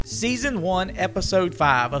Season 1, Episode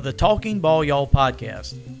 5 of the Talking Ball Y'all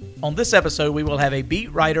podcast. On this episode, we will have a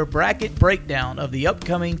beat writer bracket breakdown of the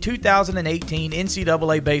upcoming 2018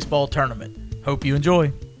 NCAA baseball tournament. Hope you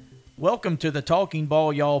enjoy. Welcome to the Talking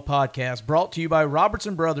Ball Y'all podcast, brought to you by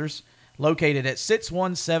Robertson Brothers, located at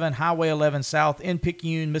 617 Highway 11 South in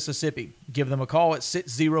Picayune, Mississippi. Give them a call at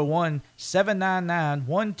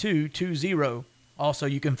 601-799-1220. Also,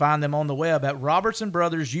 you can find them on the web at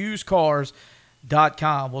robertsonbrothersusedcars.com.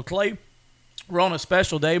 Well, Clay, we're on a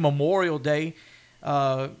special day, Memorial Day,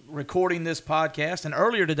 recording this podcast. And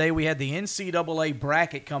earlier today, we had the NCAA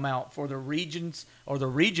bracket come out for the regions or the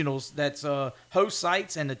regionals. That's host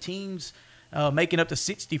sites and the teams making up the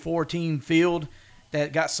 64-team field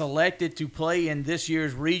that got selected to play in this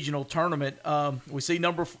year's regional tournament. We see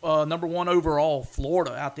number one overall,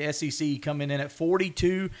 Florida, out the SEC, coming in at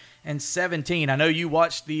 42-17. I know you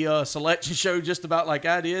watched the selection show just about like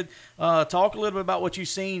I did. Talk a little bit about what you've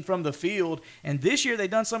seen from the field. And this year they've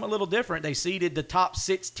done something a little different. They seeded the top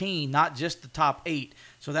 16, not just the top 8.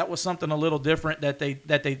 So that was something a little different that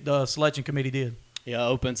the selection committee did. Yeah,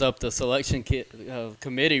 opens up the selection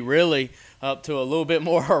committee really up to a little bit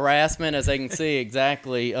more harassment, as they can see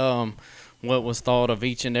exactly what was thought of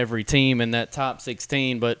each and every team in that top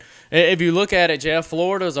 16. But if you look at it, Jeff,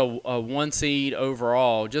 Florida's a one seed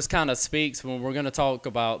overall. Just kind of speaks when we're going to talk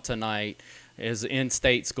about tonight is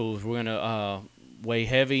in-state schools. We're going to weigh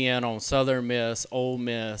heavy in on Southern Miss, Ole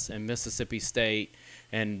Miss, and Mississippi State,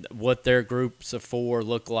 and what their groups of four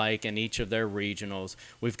look like in each of their regionals.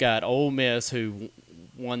 We've got Ole Miss, who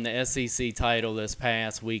won the SEC title this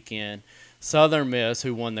past weekend, Southern Miss,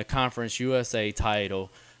 who won the Conference USA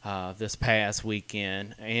title this past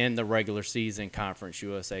weekend, and the regular season Conference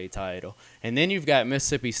USA title. And then you've got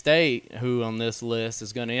Mississippi State, who on this list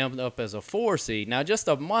is going to end up as a 4 seed. Now, just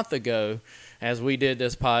a month ago, as we did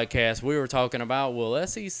this podcast, we were talking about, will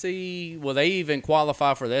they even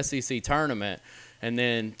qualify for the SEC tournament? And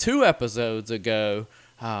then 2 episodes ago,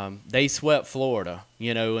 they swept Florida,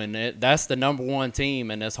 and that's the number one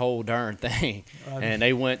team in this whole darn thing. And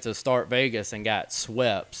they went to Start Vegas and got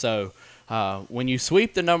swept. So when you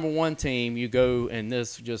sweep the number one team, you go in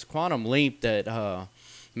this just quantum leap that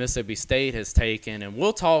Mississippi State has taken. And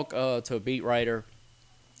we'll talk to a beat writer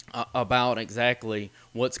about exactly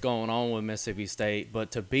what's going on with Mississippi State.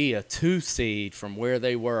 But to be a 2 seed from where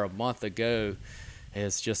they were a month ago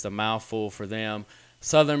is just a mouthful for them.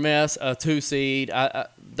 Southern Miss, a 2 seed.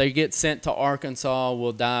 They get sent to Arkansas.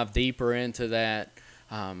 We'll dive deeper into that.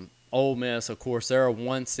 Ole Miss, of course, they're a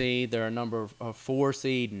 1 seed. They're a number 4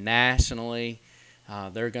 seed nationally.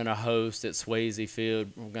 They're going to host at Swayze Field.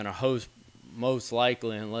 We're going to host most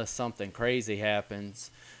likely unless something crazy happens.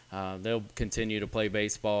 They'll continue to play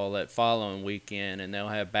baseball that following weekend, and they'll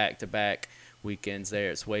have back-to-back weekends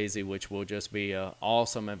there at Swayze, which will just be an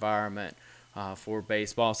awesome environment for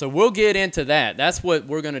baseball. So we'll get into that. That's what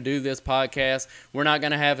we're going to do this podcast. We're not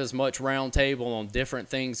going to have as much roundtable on different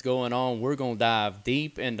things going on. We're going to dive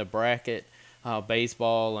deep into bracket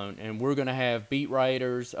baseball, and we're going to have beat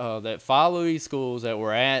writers that follow these schools that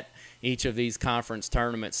were at each of these conference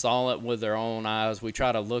tournaments, saw it with their own eyes. We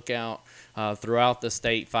try to look out throughout the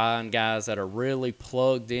state, find guys that are really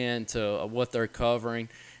plugged into what they're covering.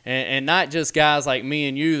 And not just guys like me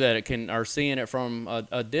and you that are seeing it from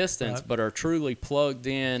a distance, right, but are truly plugged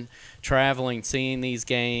in, traveling, seeing these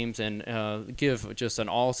games, and give just an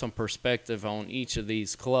awesome perspective on each of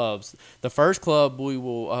these clubs. The first club we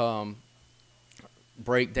will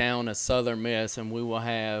break down is Southern Miss, and we will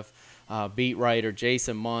have beat writer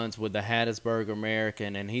Jason Munns with the Hattiesburg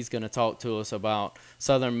American, and he's going to talk to us about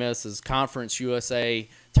Southern Miss's Conference USA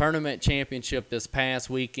Tournament Championship this past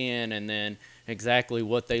weekend, and then exactly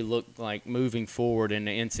what they look like moving forward in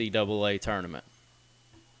the NCAA tournament.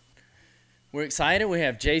 We're excited. We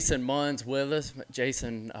have Jason Munns with us.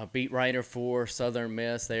 Jason, a beat writer for Southern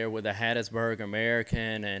Miss there with the Hattiesburg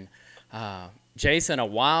American. And Jason, a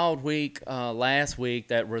wild week last week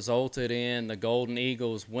that resulted in the Golden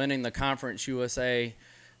Eagles winning the Conference USA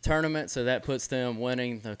tournament. So that puts them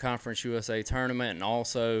winning the Conference USA tournament and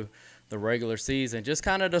also the regular season. Just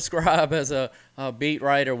kind of describe as a beat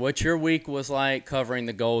writer what your week was like covering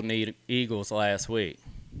the Golden Eagles last week.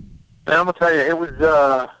 Man, I'm gonna tell you, it was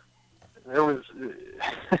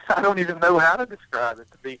I don't even know how to describe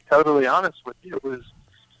it, to be totally honest with you. It was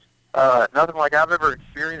nothing like I've ever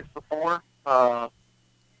experienced before. It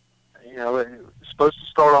was supposed to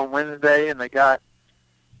start on Wednesday, and they got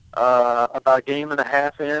about a game and a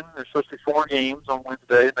half in. There's supposed to be 4 games on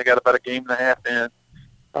Wednesday, and they got about a game and a half in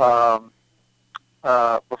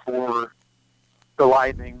before the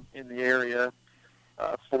lightning in the area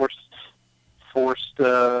forced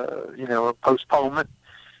a postponement.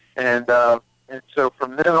 And so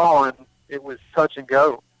from then on, it was touch and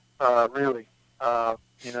go, really. There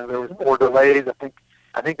was more delays.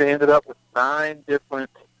 I think they ended up with 9 different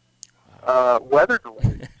weather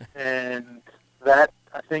delays, and that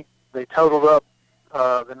I think they totaled up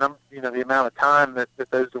the amount of time that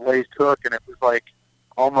those delays took, and it was like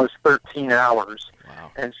almost 13 hours.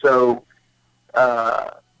 Wow. And so,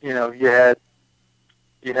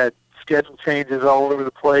 you had schedule changes all over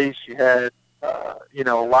the place. You had a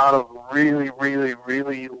lot of really, really,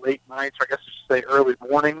 really late nights, or I guess I should say early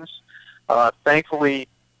mornings. Thankfully,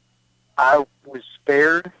 I was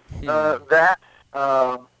spared that.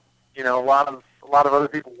 A lot of other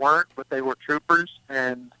people weren't, but they were troopers,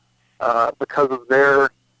 and because of their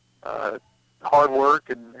hard work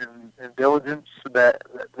and diligence, that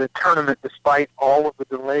the tournament, despite all of the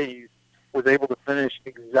delays, was able to finish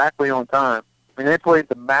exactly on time. I mean, they played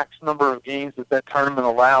the max number of games that tournament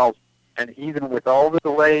allows, and even with all the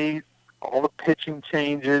delays, all the pitching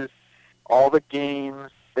changes, all the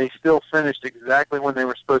games, they still finished exactly when they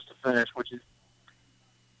were supposed to finish, which is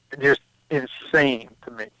just insane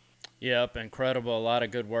to me. Yep, incredible. A lot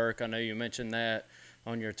of good work. I know you mentioned that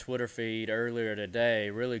on your Twitter feed earlier today.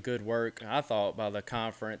 Really good work, I thought, by the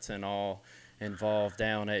conference and all involved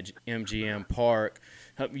down at MGM Park.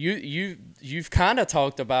 You've kind of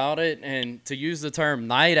talked about it, and to use the term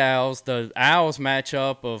night owls, the Owls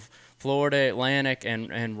matchup of Florida Atlantic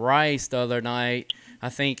and Rice the other night, I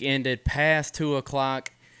think ended past 2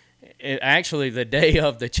 o'clock. Actually, the day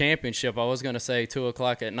of the championship, I was going to say 2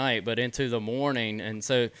 o'clock at night, but into the morning. And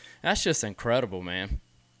so that's just incredible, man.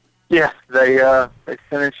 Yeah, they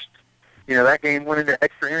finished, that game went into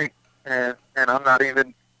extra innings, and I'm not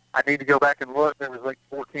even, I need to go back and look. There was like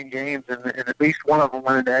 14 games, and at least one of them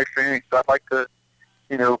went into extra innings. So I'd like to,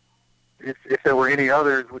 if there were any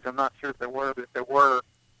others, which I'm not sure if there were, but if there were,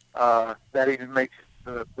 that even makes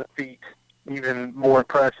the feat even more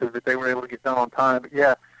impressive that they were able to get done on time. But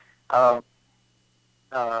yeah,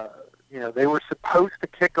 they were supposed to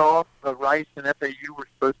kick off. Rice and FAU were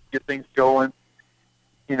supposed to get things going,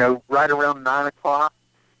 right around 9 o'clock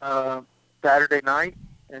Saturday night.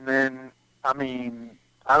 And then,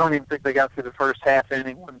 I don't even think they got through the first half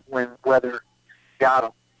inning when weather got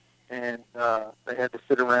them. And they had to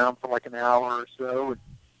sit around for like an hour or so. And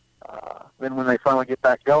then when they finally get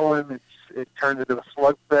back going, it turned into a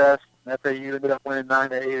slugfest. FAU ended up winning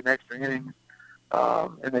 9-8 in extra innings.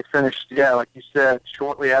 And they finished, like you said,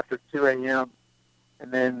 shortly after 2 a.m.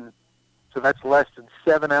 And then, so that's less than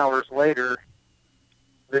 7 hours later,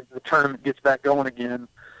 the tournament gets back going again,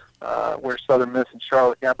 where Southern Miss and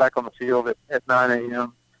Charlotte got back on the field at 9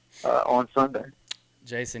 a.m. On Sunday.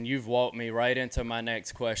 Jason, you've walked me right into my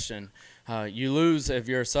next question. You lose, if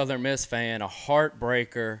you're a Southern Miss fan, a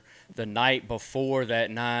heartbreaker the night before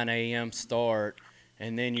that 9 a.m. start,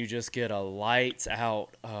 and then you just get a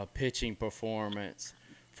lights-out pitching performance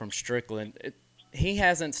from Strickland. He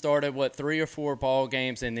hasn't started, 3 or 4 ball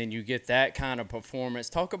games, and then you get that kind of performance.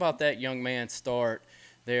 Talk about that young man's start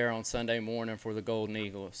there on Sunday morning for the Golden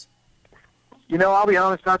Eagles. I'll be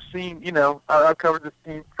honest, I've seen, I've covered this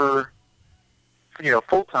team for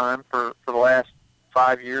full-time for the last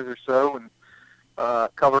 5 years or so, and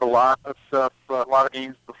covered a lot of stuff, a lot of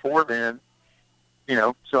games before then.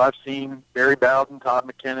 So I've seen Barry Bowden, Todd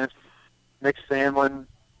McInnes, Nick Sandlin,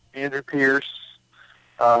 Andrew Pierce.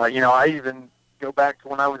 I even go back to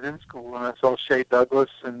when I was in school and I saw Shea Douglas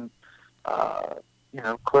and,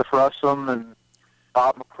 Cliff Russum and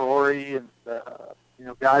Bob McCrory and,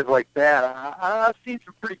 guys like that. I've seen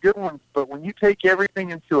some pretty good ones, but when you take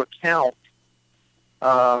everything into account,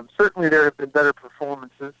 certainly there have been better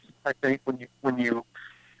performances, I think, when you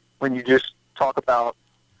just talk about,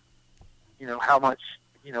 how much,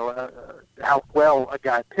 how well a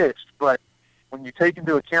guy pitched. But when you take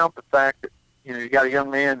into account the fact that, you got a young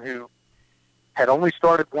man who had only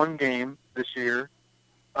started 1 game this year,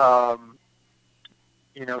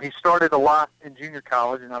 he started a lot in junior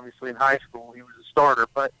college and obviously in high school he was a starter,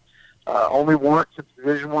 but only once at the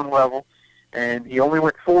Division I level, and he only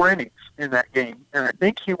went 4 innings in that game. And I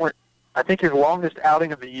think his longest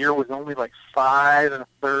outing of the year was only like 5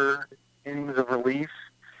 1/3 innings of relief.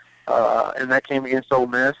 And that came against Ole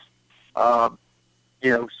Miss.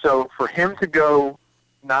 So for him to go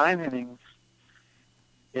 9 innings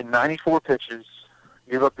in 94 pitches,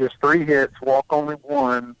 give up just 3 hits, walk only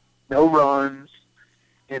 1, no runs,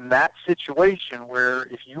 in that situation where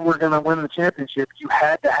if you were going to win the championship, you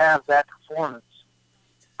had to have that performance.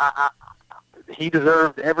 He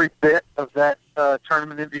deserved every bit of that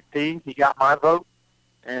tournament MVP. He got my vote.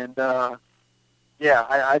 And,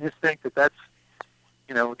 I just think that's,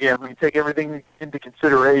 again, when you take everything into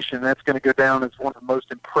consideration, that's going to go down as one of the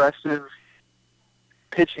most impressive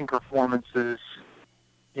pitching performances,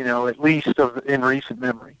 at least in recent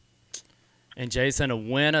memory. And Jason, to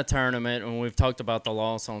win a tournament, and we've talked about the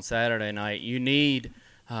loss on Saturday night, you need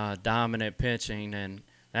dominant pitching, and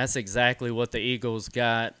that's exactly what the Eagles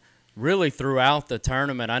got really throughout the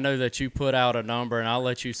tournament. I know that you put out a number, and I'll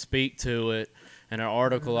let you speak to it. In an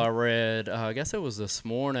article I read, I guess it was this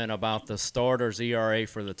morning, about the starters' ERA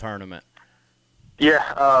for the tournament. Yeah,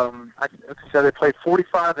 like I said, they played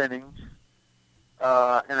 45 innings,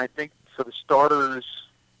 and I think so. The starters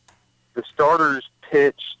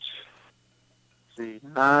pitched. Let's see,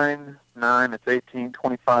 9, it's 18,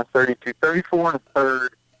 25, 32, 34 and a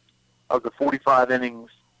third of the 45 innings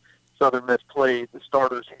Southern Miss played. The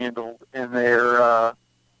starters handled, and their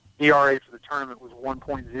ERA for the tournament was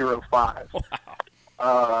 1.05.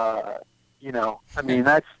 Wow.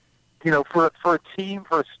 That's, for a team,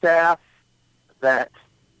 for a staff that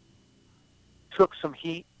took some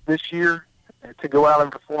heat this year to go out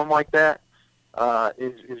and perform like that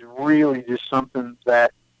is really just something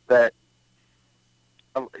that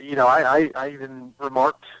I even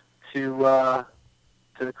remarked to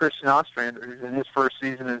Christian Ostrander, who's in his first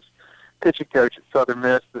season as pitching coach at Southern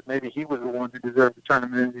Miss, that maybe he was the one who deserved the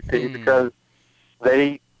tournament MVP because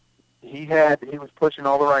he was pushing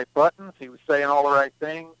all the right buttons, he was saying all the right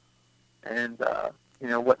things, and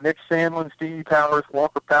what Nick Sandlin, Stevie Powers,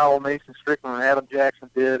 Walker Powell, Mason Strickland, and Adam Jackson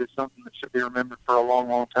did is something that should be remembered for a long,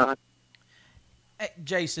 long time.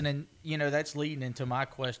 Jason, and that's leading into my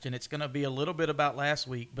question. It's going to be a little bit about last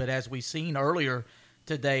week, but as we seen earlier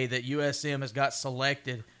today, that USM has got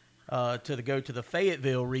selected to go to the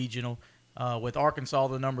Fayetteville Regional with Arkansas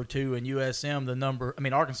the number 2 and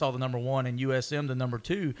Arkansas the number 1 and USM the number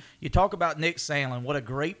 2. You talk about Nick Sandlin, what a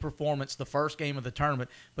great performance the first game of the tournament,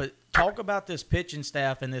 but talk about this pitching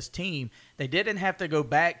staff and this team. They didn't have to go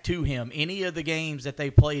back to him any of the games that they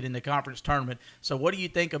played in the conference tournament. So what do you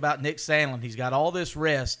think about Nick Sandlin? He's got all this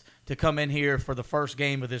rest to come in here for the first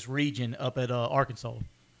game of this region up at Arkansas.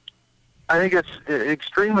 I think it's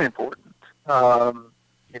extremely important.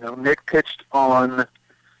 Nick pitched on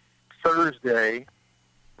Thursday,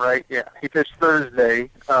 right? Yeah, he pitched Thursday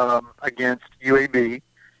against UAB,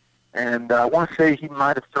 and I want to say he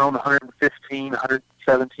might have thrown 115,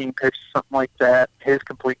 117 pitches, something like that. His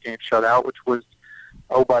complete game shutout, which was,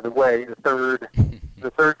 oh, by the way, the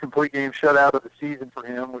third complete game shutout of the season for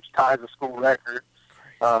him, which ties a school record.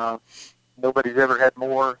 Nobody's ever had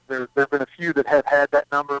more. There've been a few that have had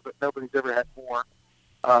that number, but nobody's ever had more.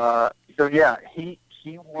 So yeah, he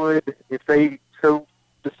would, if they so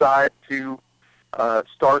decide to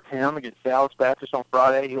start him against Dallas Baptist on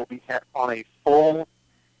Friday, he'll be on a full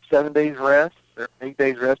 7 days rest, or 8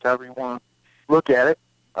 days rest, however you want to look at it.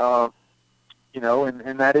 And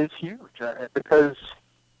that is huge because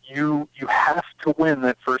you have to win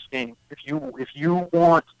that first game. If you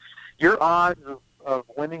want, your odds of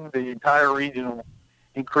winning the entire regional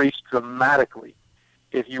increase dramatically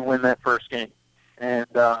if you win that first game. And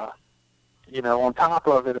on top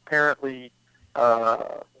of it, apparently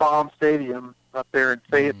Baum Stadium up there in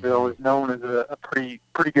Fayetteville is known as a pretty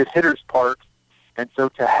good hitter's park, and so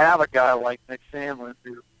to have a guy like Nick Sandlin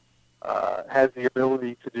who has the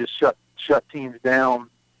ability to just shut teams down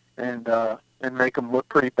and make them look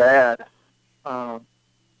pretty bad, to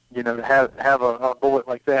have a bullet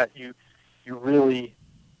like that, you really,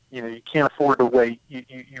 you can't afford to wait. You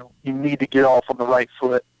need to get off on the right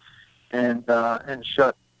foot and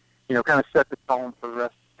shut, kind of set the tone for the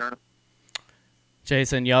rest of the tournament.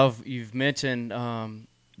 Jason, you've mentioned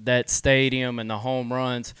that stadium and the home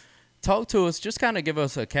runs. Talk to us, just kind of give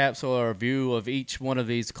us a capsule or a view of each one of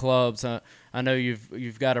these clubs. I know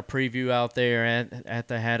you've got a preview out there at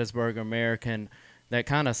the Hattiesburg American that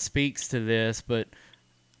kind of speaks to this, but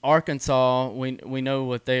Arkansas, we know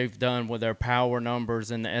what they've done with their power numbers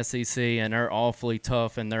in the SEC, and they're awfully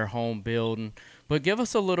tough in their home building. But give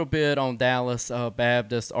us a little bit on Dallas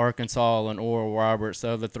Baptist, Arkansas, and Oral Roberts, the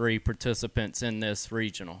other three participants in this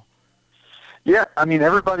regional. Yeah,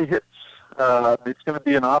 everybody hits. It's going to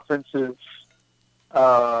be an offensive.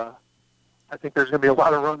 I think there's going to be a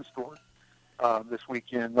lot of runs scored this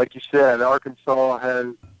weekend. Like you said, Arkansas has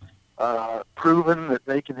proven that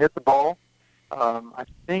they can hit the ball. I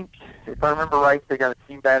think, if I remember right, they got a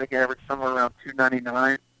team batting average somewhere around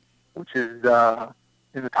 299, which is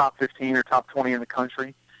in the top 15 or top 20 in the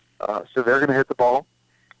country. So they're going to hit the ball.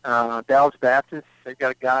 Dallas Baptist, they've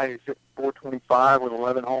got a guy who's hitting 425 with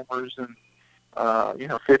 11 homers and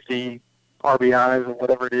 50 RBIs or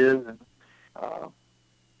whatever it is, and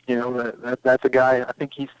that's a guy. I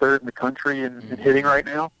think he's third in the country in hitting right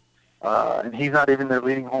now. And he's not even their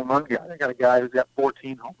leading home run guy. They got a guy who's got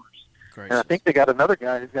 14 homers. Gracious. And I think they got another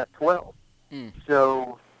guy who's got 12.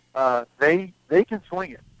 So they can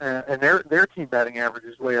swing it, and their team batting average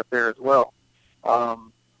is way up there as well.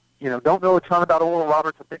 Don't know a ton about Oral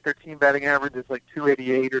Roberts. I think their team batting average is like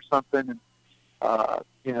 288 or something. And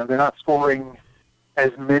they're not scoring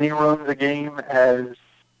as many runs a game as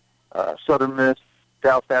Southern Miss,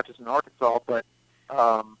 Dallas Baptist, and Arkansas. But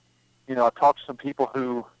I've talked to some people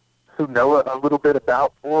who know a little bit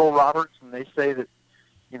about Oral Roberts, and they say that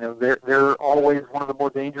they're always one of the more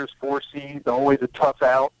dangerous 4 seeds, always a tough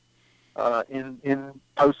out in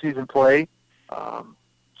postseason play.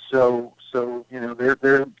 So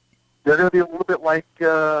they're going to be a little bit like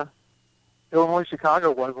Illinois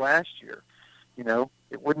Chicago was last year.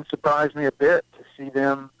 It wouldn't surprise me a bit to see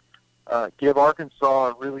them give Arkansas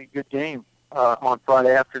a really good game on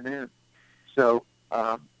Friday afternoon. So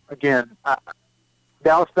again,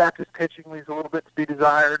 Dallas Baptist pitching leaves a little bit to be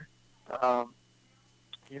desired.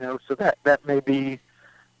 So that may be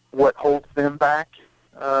what holds them back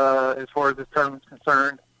as far as this tournament's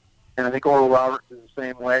concerned. And I think Oral Roberts is the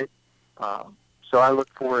same way. So I look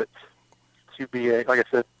for it to be like I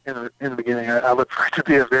said in the beginning, I look for it to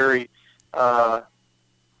be a very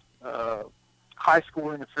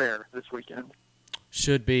high-scoring affair this weekend.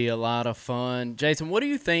 Should be a lot of fun. Jason, what do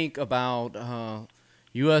you think about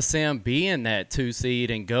USM being that 2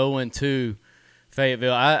 seed and going to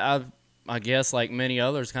Fayetteville? I guess like many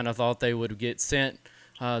others kind of thought they would get sent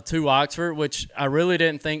to Oxford, which I really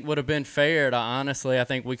didn't think would have been fair. I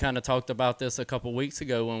think we kind of talked about this a couple weeks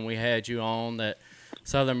ago when we had you on, that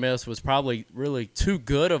Southern Miss was probably really too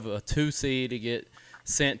good of a 2 seed to get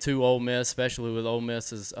sent to Ole Miss, especially with Ole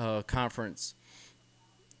Miss's conference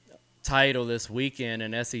title this weekend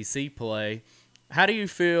in SEC play. How do you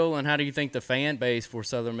feel, and how do you think the fan base for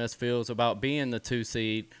Southern Miss feels about being the 2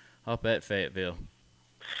 seed up at Fayetteville?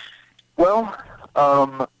 Well,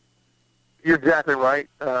 you're exactly right.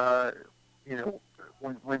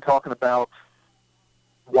 When talking about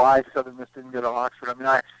why Southern Miss didn't go to Oxford, I mean,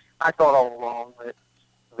 I thought all along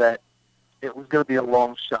that it was going to be a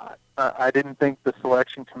long shot. I didn't think the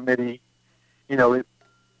selection committee,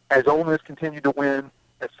 as Ole Miss continued to win,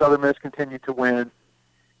 as Southern Miss continued to win,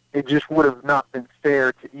 it just would have not been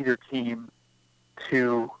fair to either team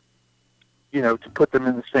to put them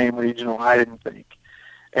in the same regional. I didn't think,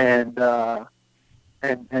 and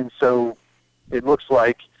so it looks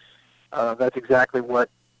like that's exactly what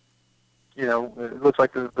it looks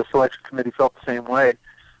like the selection committee felt the same way.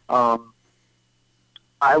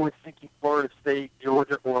 I was thinking Florida State,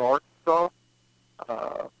 Georgia, or Arkansas,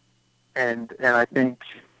 and I think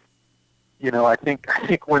I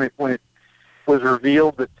think when it was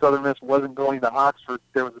revealed that Southern Miss wasn't going to Oxford,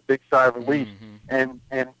 there was a big sigh of relief, and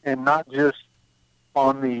not just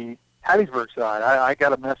on the Hattiesburg side. I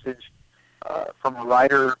got a message from a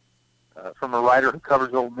writer who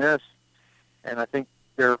covers Ole Miss, and I think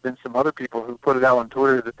there have been some other people who put it out on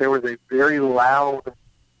Twitter that there was a very loud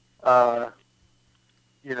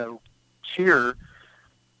cheer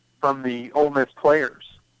from the Ole Miss players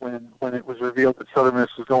when it was revealed that Southern Miss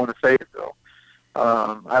was going to Fayetteville.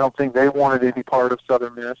 I don't think they wanted any part of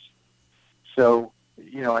Southern Miss. So,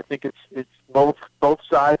 I think it's both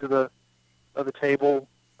sides of the table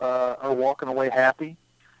are walking away happy.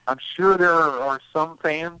 I'm sure there are some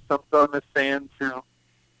Southern Miss fans who,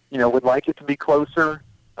 would like it to be closer.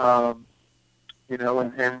 And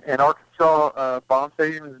Arkansas Bond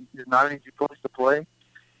Stadium is not an easy place to play.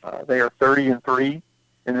 They are 30-3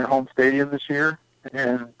 in their home stadium this year,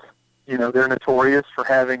 and they're notorious for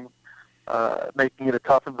making it a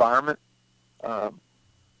tough environment,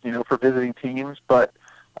 for visiting teams. But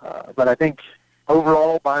I think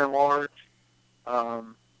overall, by and large,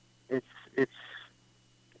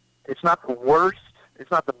 it's not the worst.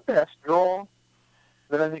 It's not the best draw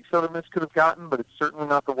that I think Southern Miss could have gotten, but it's certainly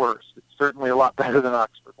not the worst. It's certainly a lot better than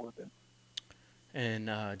Oxford would have been.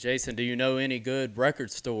 And, Jason, do you know any good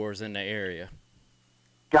record stores in the area?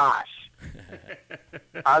 Gosh,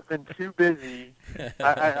 I've been too busy.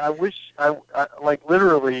 I wish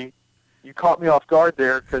literally, you caught me off guard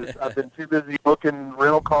there because I've been too busy booking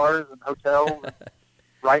rental cars and hotels and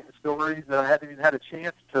writing stories that I haven't even had a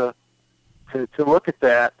chance to look at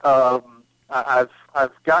that. I've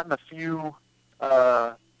gotten a few,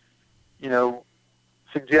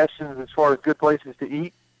 suggestions as far as good places to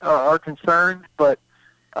eat are concerned, but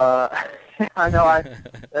I know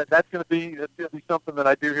that's going to be something that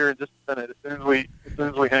I do here in just a minute as soon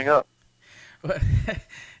as we hang up.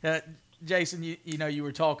 Jason, you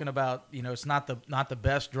were talking about it's not the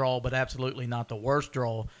best draw, but absolutely not the worst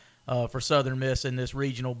draw for Southern Miss in this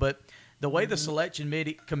regional. But the way the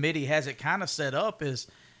selection committee has it kind of set up is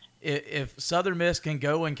if Southern Miss can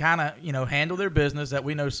go and kind of, handle their business that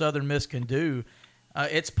we know Southern Miss can do,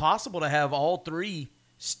 it's possible to have all three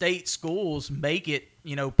state schools make it,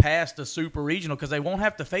 past the super regional because they won't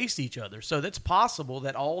have to face each other. So that's possible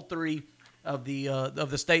that all three of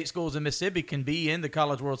the state schools in Mississippi can be in the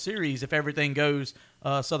College World Series if everything goes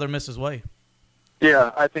Southern Miss's way.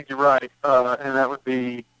 Yeah, I think you're right, and that would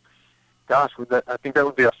be, I think that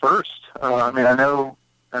would be a first. I know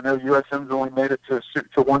USM's only made it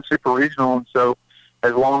to one super regional, and so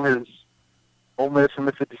as long as Ole Miss and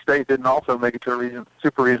Mississippi State didn't also make it to a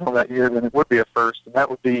super regional that year, then it would be a first, and that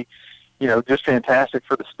would be, just fantastic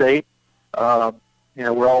for the state.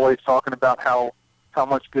 We're always talking about how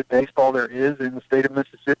much good baseball there is in the state of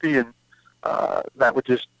Mississippi, and that would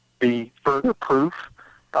just be further proof.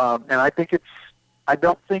 And I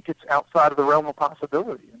don't think it's outside of the realm of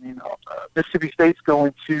possibility. Mississippi State's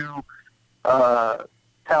going to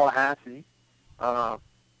Tallahassee,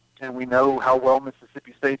 and we know how well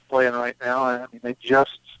Mississippi State's playing right now. They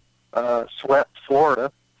just swept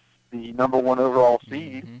Florida, the number one overall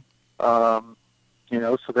seed. So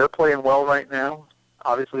they're playing well right now.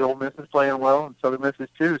 Obviously, Ole Miss is playing well, and Southern Miss is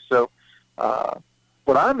too. So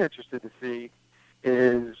what I'm interested to see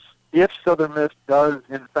is if Southern Miss does,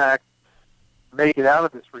 in fact, make it out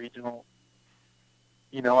of this regional,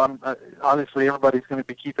 obviously everybody's going to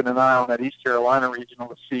be keeping an eye on that East Carolina regional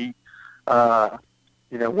to see,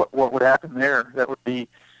 what would happen there. That would be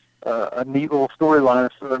a neat little storyline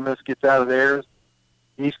if Southern Miss gets out of theirs,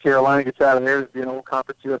 East Carolina gets out of theirs, be an old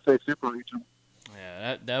Conference USA Super Regional.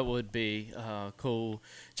 Yeah, that would be cool.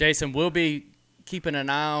 Jason, we'll be keeping an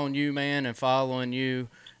eye on you, man, and following you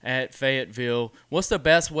at Fayetteville. What's the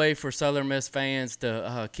best way for Southern Miss fans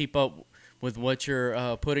to keep up with what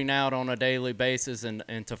you're putting out on a daily basis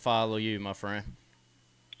and to follow you, my friend?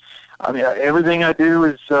 Everything I do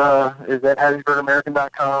is at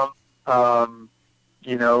HattiesburgAmerican.com.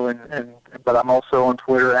 But I'm also on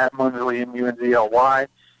Twitter at Munzley, MUNZLY.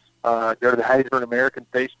 Go to the Hattiesburg American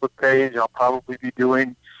Facebook page. I'll probably be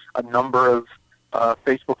doing a number of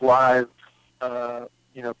Facebook Live,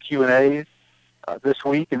 Q&As this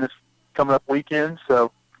week and this coming up weekend.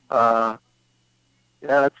 So,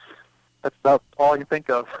 that's about all you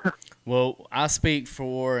think of. Well, I speak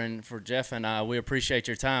for Jeff and I, we appreciate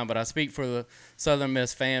your time, but I speak for the Southern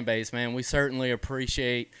Miss fan base, man. We certainly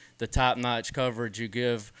appreciate the top-notch coverage you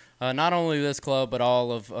give, not only this club, but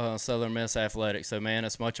all of Southern Miss athletics. So, man,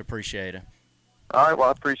 it's much appreciated. All right, well,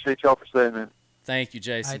 I appreciate y'all for saying that. Thank you,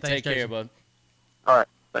 Jason. Right, thanks, Take care, Jason. bud. All right,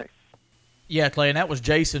 thanks. Yeah, Clay, and that was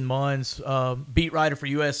Jason Munz, beat writer for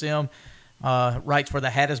USM, writes for the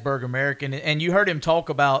Hattiesburg American. And you heard him talk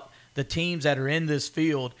about the teams that are in this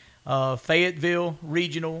field. Fayetteville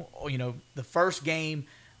Regional, the first game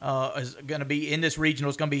is going to be in this regional.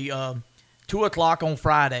 It's going to be 2 o'clock on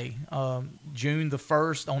Friday, June the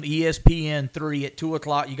 1st on ESPN3 at 2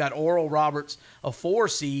 o'clock. You got Oral Roberts, a 4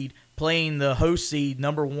 seed, playing the host seed,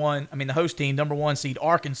 the host team, number 1 seed,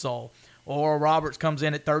 Arkansas. Oral Roberts comes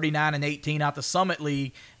in at 39-18 out the Summit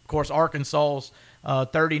League. Of course, Arkansas's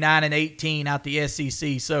 39-18 out the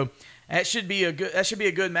SEC. So that should be a good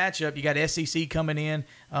matchup. You got SEC coming in.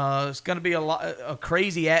 It's going to be a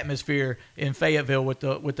crazy atmosphere in Fayetteville with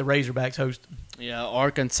the Razorbacks host. Yeah,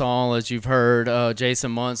 Arkansas, as you've heard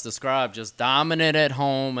Jason Munz describe, just dominant at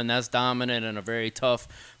home, and that's dominant in a very tough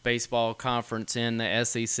baseball conference in the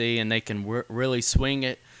SEC, and they can really swing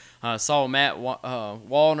it. Saw Matt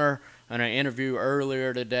Wallner in an interview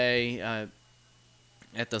earlier today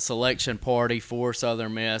at the selection party for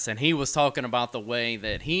Southern Miss, and he was talking about the way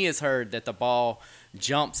that he has heard that the ball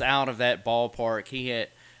jumps out of that ballpark. He had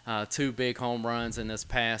 2 big home runs in this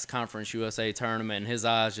past Conference USA tournament, and his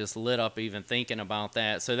eyes just lit up even thinking about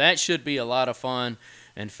that. So that should be a lot of fun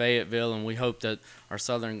in Fayetteville, and we hope that our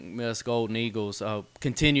Southern Miss Golden Eagles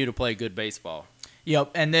continue to play good baseball.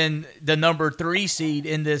 Yep, and then the number 3 seed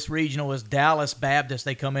in this regional is Dallas Baptist.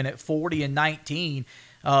 They come in at 40-19.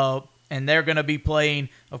 And they're going to be playing,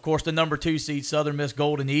 of course, the number 2 seed, Southern Miss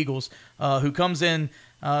Golden Eagles, who comes in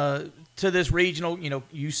to this regional,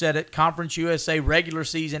 you said it, Conference USA regular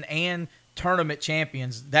season and tournament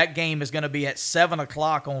champions. That game is going to be at 7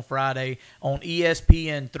 o'clock on Friday on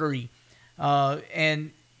ESPN3.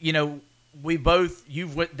 And,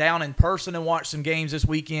 you've went down in person and watched some games this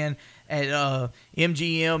weekend at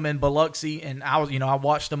MGM and Biloxi, and I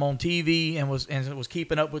watched them on TV and was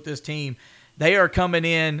keeping up with this team. They are coming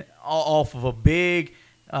in off of a big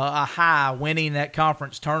a high winning that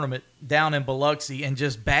conference tournament down in Biloxi and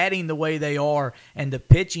just batting the way they are and the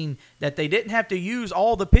pitching that they didn't have to use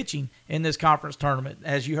all the pitching in this conference tournament,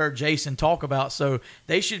 as you heard Jason talk about. So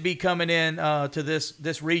they should be coming in to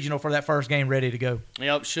this regional for that first game ready to go.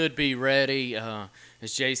 Yep, should be ready.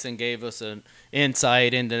 As Jason gave us an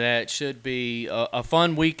insight into that, should be a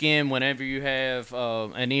fun weekend whenever you have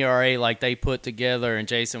an ERA like they put together, and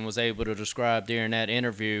Jason was able to describe during that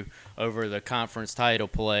interview over the conference title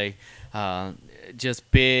play. Just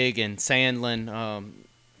big, and Sandlin,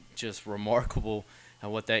 just remarkable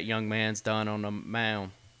what that young man's done on the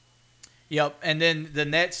mound. Yep, and then the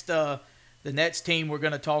next team we're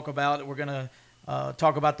going to talk about,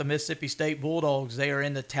 talk about the Mississippi State Bulldogs. They are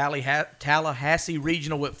in the Tallahassee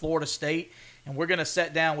Regional with Florida State, and we're going to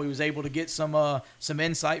sit down. We was able to get some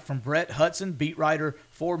insight from Brett Hudson, beat writer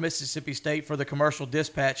for Mississippi State for the Commercial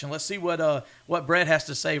Dispatch, and let's see what Brett has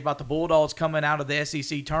to say about the Bulldogs coming out of the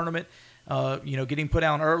SEC tournament, getting put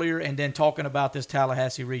out earlier, and then talking about this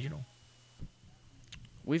Tallahassee Regional.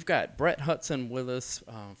 We've got Brett Hudson with us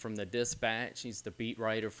from the Dispatch. He's the beat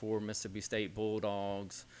writer for Mississippi State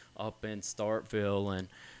Bulldogs up in Starkville. And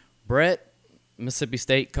Brett, Mississippi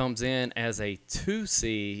State comes in as a 2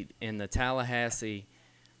 seed in the Tallahassee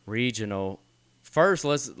Regional. First,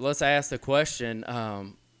 let's ask the question.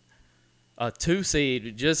 A 2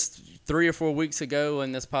 seed, just 3 or 4 weeks ago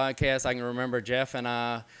in this podcast, I can remember Jeff and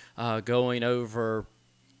I going over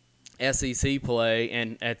SEC play,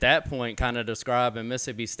 and at that point kind of describing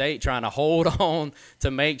Mississippi State trying to hold on to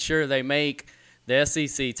make sure they make the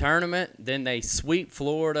SEC tournament. Then they sweep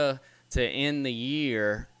Florida to end the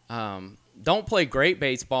year. Don't play great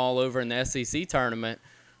baseball over in the SEC tournament,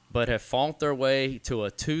 but have fought their way to a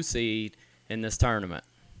 2 seed in this tournament.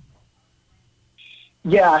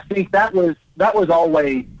 Yeah, I think that was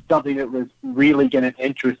always something that was really going to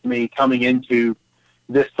interest me coming into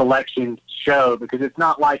this selection show, because it's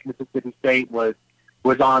not like Mississippi State was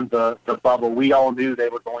on the bubble. We all knew they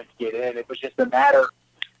were going to get in. It was just a matter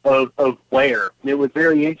of where. And it was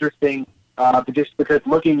very interesting, just because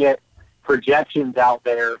looking at projections out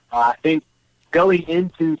there, I think going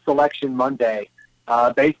into Selection Monday,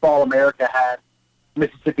 Baseball America had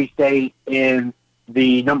Mississippi State in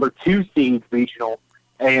the number 2 seed regional,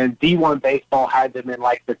 and D1 Baseball had them in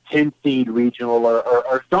like the 10 seed regional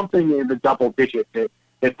or something in the double digits.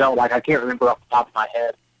 It felt like, I can't remember off the top of my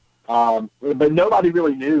head. But nobody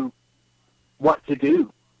really knew what to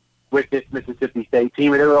do with this Mississippi State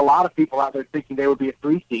team. And there were a lot of people out there thinking they would be a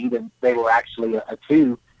 3 seed, and they were actually a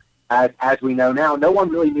 2, as we know now. No one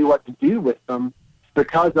really knew what to do with them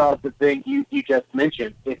because of the thing you just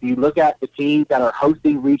mentioned. If you look at the teams that are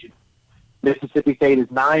hosting regions, Mississippi State is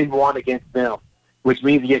 9-1 against them, which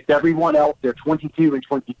means against everyone else, they're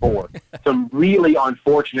 22-24. Some really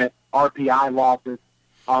unfortunate RPI losses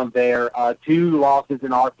on there. 2 losses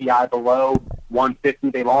in RPI below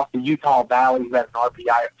 150. They lost to Utah Valley, who had an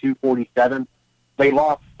RPI of 247. They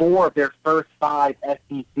lost 4 of their first 5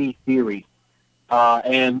 SEC series.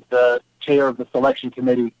 And the chair of the selection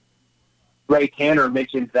committee, Ray Tanner,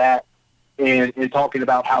 mentioned that in talking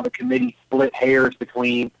about how the committee split hairs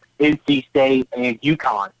between NC State and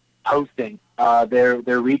UConn hosting their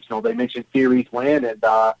regional. They mentioned series win,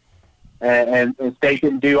 and State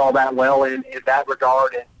didn't do all that well in that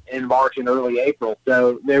regard in March and early April.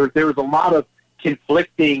 So there was a lot of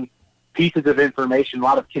conflicting pieces of information, a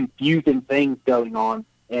lot of confusing things going on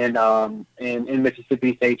in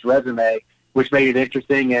Mississippi State's resume, which made it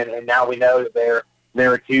interesting. And now we know that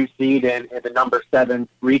they're a 2 seed in the number 7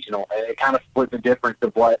 regional. And it kind of split the difference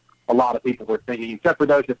of what a lot of people were thinking, except for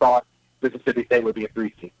those who thought Mississippi State would be a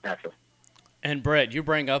 3 seed, naturally. And, Brett, you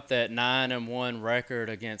bring up that 9-1 record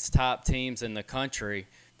against top teams in the country.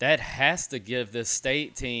 That has to give this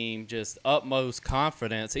State team just utmost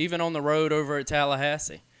confidence, even on the road over at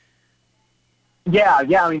Tallahassee. Yeah.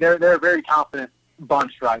 I mean, they're a very confident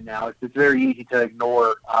bunch right now. It's very easy to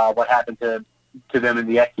ignore what happened to them in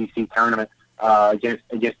the SEC tournament against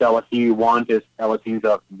LSU. One, just LSU's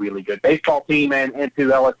a really good baseball team, and 2,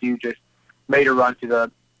 LSU just made a run to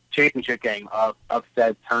the championship game of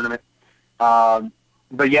said tournament.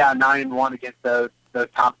 But yeah, 9-1 against those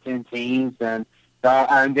top 10 teams, and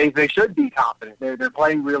they should be confident. They're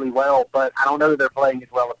playing really well, but I don't know that they're playing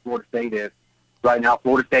as well as Florida State is right now.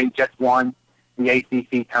 Florida State just won the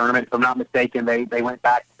ACC tournament. If I'm not mistaken, they went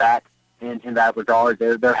back to back in that regard.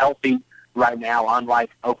 They're healthy right now, unlike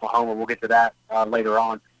Oklahoma. We'll get to that later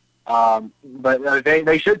on. But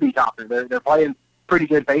they should be confident. They're playing pretty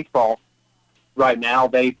good baseball right now.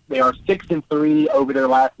 They are 6-3 over their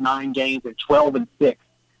last 9 games and 12-6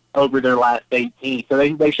 over their last 18. So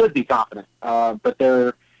they should be confident. But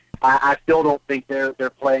they're I still don't think they're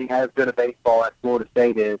playing as good a baseball as Florida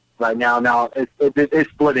State is right now. Now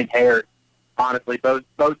it's splitting hairs. Honestly, both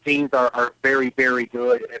teams are very, very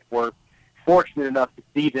good. If we're fortunate enough to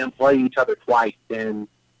see them play each other twice in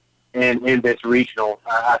this regional,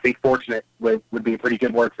 I think fortunate would be a pretty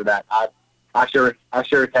good word for that. I sure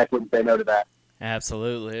as heck wouldn't say no to that.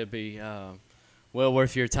 Absolutely, it'd be well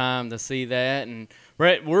worth your time to see that. And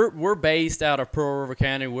Brett, we're based out of Pearl River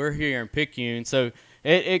County. We're here in Picayune, so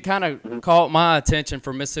it kind of caught my attention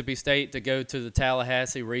for Mississippi State to go to the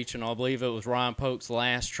Tallahassee Regional. I believe it was Ryan Polk's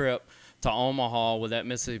last trip to Omaha with that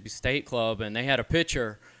Mississippi State club, and they had a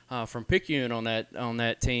pitcher from Picayune on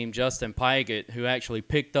that team, Justin Pygott, who actually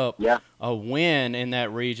picked up a win in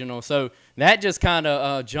that regional. So that just kind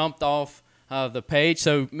of jumped off the page.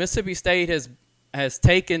 So Mississippi State has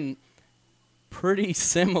taken pretty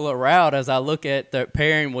similar route as I look at the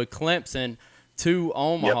pairing with Clemson to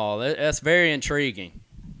Omaha. That's very intriguing.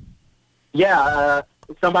 Yeah,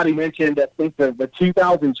 somebody mentioned, I think, the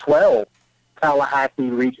 2012 Tallahassee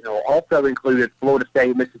Regional also included Florida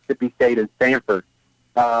State, Mississippi State, and Stanford.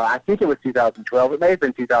 I think it was 2012. It may have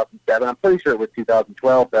been 2007. I'm pretty sure it was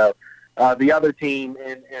 2012, though. The other team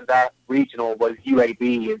in that regional was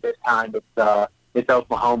UAB, and this time it's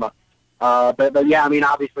Oklahoma. But yeah, I mean,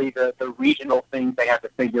 obviously the regional things they have to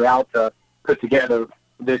figure out to put together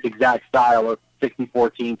this exact style of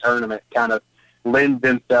 64-team tournament kind of lend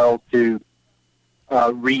themselves to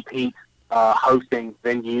repeat hosting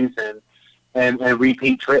venues and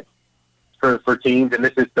repeat trips for teams. And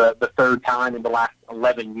this is the third time in the last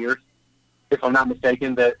 11 years, if I'm not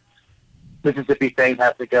mistaken, that Mississippi State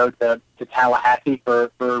has to go to Tallahassee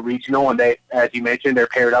for a regional. And they, as you mentioned, they're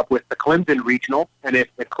paired up with the Clemson regional. And if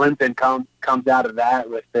Clemson comes out of that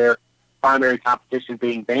with their primary competition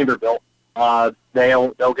being Vanderbilt,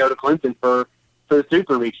 they'll go to Clemson for the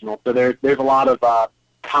super regional. So there's a lot of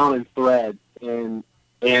common threads in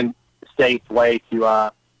State's way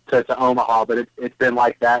to Omaha, but it's been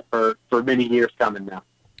like that for many years coming now.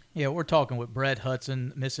 Yeah, we're talking with Brett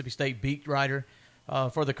Hudson, Mississippi State beat writer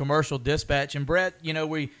for the Commercial Dispatch. And Brett, you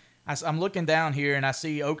know, I'm looking down here and I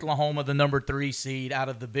see Oklahoma, the number 3 seed out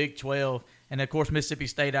of the Big 12, and of course Mississippi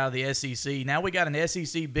State out of the SEC. Now we got an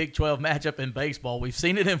SEC Big 12 matchup in baseball. We've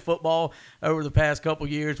seen it in football over the past couple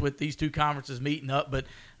years with these two conferences meeting up. But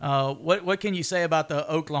what can you say about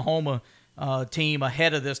the Oklahoma team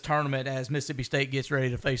ahead of this tournament as Mississippi State gets ready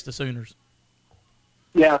to face the Sooners?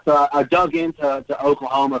 Yeah, so I dug into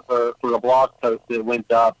Oklahoma for a blog post that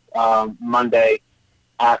went up Monday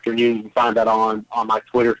afternoon. You can find that on my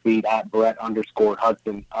Twitter feed at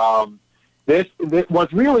Brett_Hudson.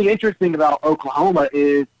 What's really interesting about Oklahoma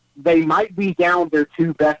is they might be down their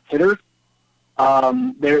 2 best hitters.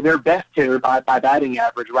 Their best hitter by batting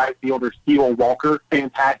average, right fielder Steele Walker.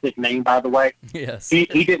 Fantastic name, by the way. Yes. He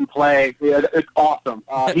didn't play. It's awesome.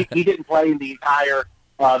 He didn't play in the entire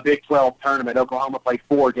Big 12 tournament. Oklahoma played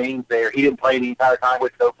 4 games there. He didn't play the entire time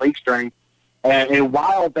with no league string. And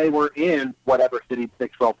while they were in whatever city the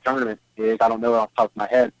Big 12 tournament is, I don't know off the top of my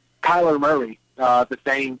head, Kyler Murray, the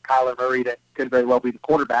same Kyler Murray that could very well be the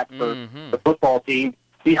quarterback for the football team,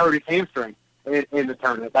 he hurt his hamstring in the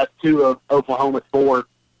tournament. That's 2 of Oklahoma's 4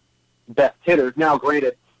 best hitters. Now,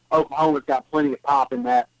 granted, Oklahoma's got plenty of pop in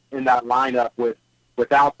that lineup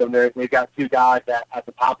without them. They've got 2 guys at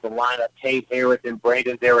the top of the lineup, Cade Harris and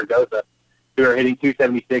Brandon Zaragoza, who are hitting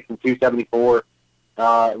 276 and 274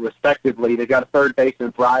 respectively. They've got a third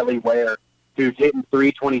baseman, Briley Ware, who's hitting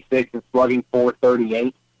 326 and slugging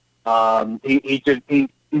 438. He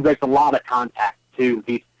makes a lot of contact too.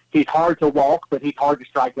 He's hard to walk, but he's hard to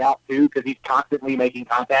strike out too because he's constantly making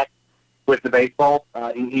contact with the baseball.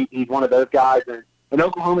 He's one of those guys, and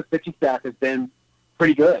Oklahoma's pitching staff has been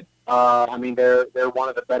pretty good. I mean, they're one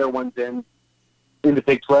of the better ones in the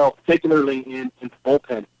Big 12, particularly in the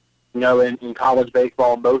bullpen. You know, in college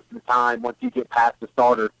baseball, most of the time, once you get past the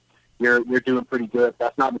starter, you're doing pretty good.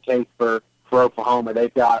 That's not the case for Oklahoma.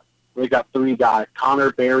 They've got 3 guys: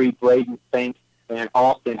 Connor Berry, Braden Fink, and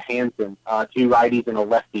Austin Hansen, 2 righties and a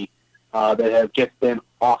lefty, that have just been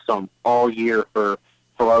awesome all year for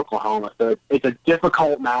Oklahoma. So it's a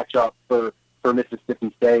difficult matchup for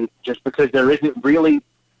Mississippi State, just because there isn't really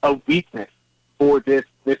a weakness for this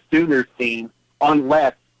Sooners team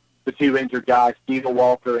unless the 2 injured guys, Steele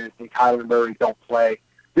Walker and Kyler Murray, don't play.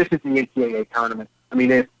 This is the NCAA tournament. I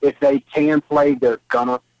mean, if they can play, they're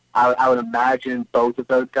gonna. I would imagine both of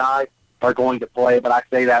those guys are going to play, but I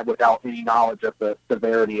say that without any knowledge of the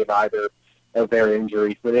severity of either of their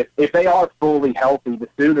injuries. But if they are fully healthy, the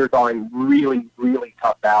Sooners are a really, really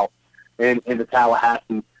tough out in the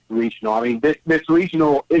Tallahassee regional. I mean, this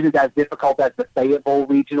regional isn't as difficult as the Fayetteville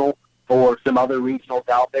regional or some other regionals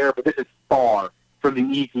out there, but this is far from the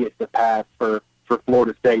easiest to pass for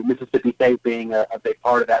Florida State, Mississippi State being a big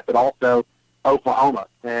part of that, but also Oklahoma,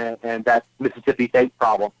 and that Mississippi State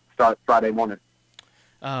problem starts Friday morning.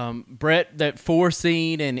 Brett, that 4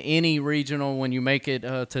 seed in any regional, when you make it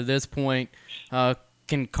to this point,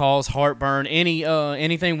 can cause heartburn.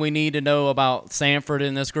 Anything we need to know about Samford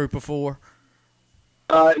in this group of 4?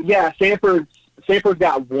 Yeah, Samford's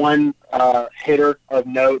got one hitter of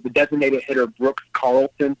note, the designated hitter Brooks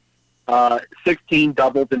Carlson, 16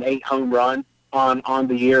 doubles and 8 home runs on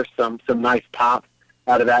the year. Some nice pop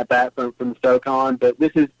out of that bat from SoCon. But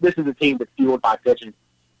this is a team that's fueled by pitching.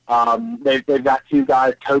 They've got 2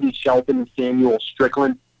 guys, Cody Shelton and Samuel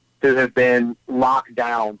Strickland, who have been locked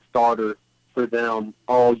down starters for them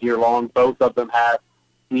all year long. Both of them have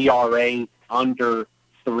ERA under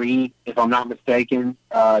 3, if I'm not mistaken.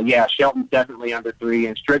 Shelton's definitely under 3,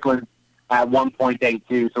 and Strickland's at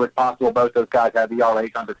 1.82, so it's possible both those guys have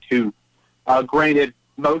ERAs under 2. Granted,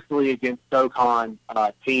 mostly against SoCon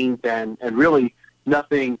teams, and really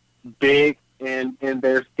nothing big in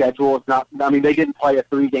their schedule. It's not. I mean, they didn't play a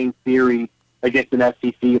 3-game series against an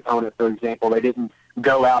FCC opponent, for example. They didn't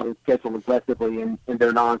go out and schedule aggressively in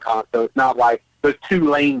their non-con. So it's not like those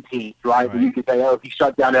Tulane teams, right? Where you could say, oh, he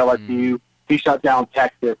shut down LSU, he shut down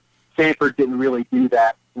Texas. Samford didn't really do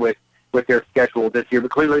that with their schedule this year,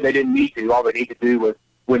 but clearly they didn't need to. All they needed to do was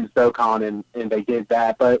win SoCon, and they did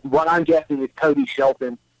that. But what I'm guessing is Cody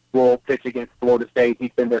Shelton will pitch against Florida State.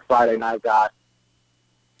 He's been their Friday night guy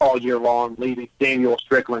all year long, leaving Samuel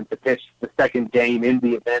Strickland to pitch the second game in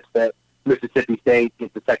the event that Mississippi State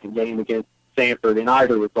gets the second game against Samford. In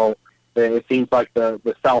either result, it seems like the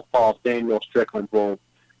southpaw Samuel Strickland will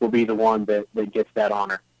be the one that gets that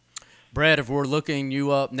honor. Brett, if we're looking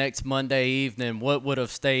you up next Monday evening, what would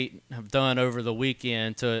have State have done over the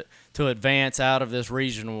weekend to advance out of this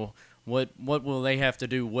regional? What will they have to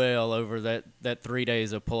do well over that 3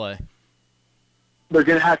 days of play? They're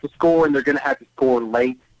going to have to score, and they're going to have to score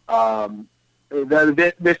late.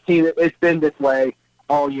 This team, it's been this way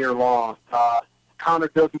all year long. Connor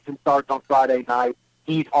Pilkington starts on Friday night.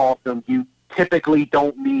 He's awesome. You typically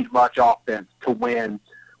don't need much offense to win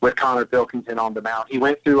with Connor Pilkington on the mound. He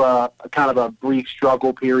went through a kind of a brief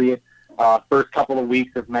struggle period, first couple of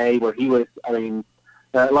weeks of May, where he was. I mean,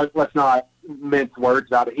 let's not mince words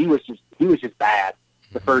about it. He was just bad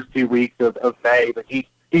the first 2 weeks of May, but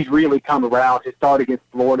he's really come around. His start against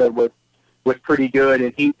Florida was pretty good,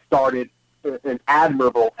 and he started an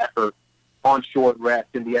admirable effort on short rest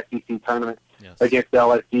in the SEC tournament against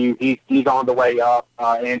LSU. He's on the way up,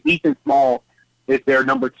 and Ethan Small is their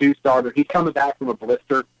number 2 starter. He's coming back from a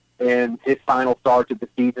blister in his final start of the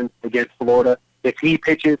season against Florida. If he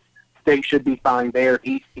pitches, State should be fine there.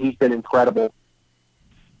 He's been incredible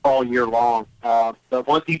all year long. But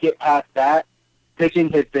once you get past that, pitching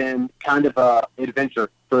has been kind of an adventure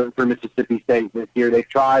for Mississippi State this year. They've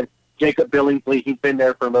tried Jacob Billingsley. He's been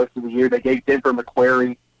there for most of the year. They gave Denver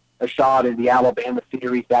McQuarrie a shot in the Alabama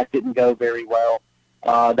series. That didn't go very well.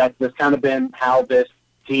 That's just kind of been how this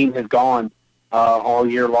team has gone all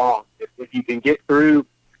year long. If you can get through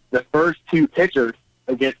the first 2 pitchers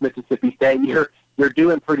against Mississippi State, you're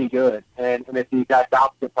doing pretty good. And it's the exact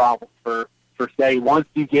opposite problem for State. Once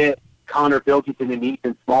you get Connor Pilkington and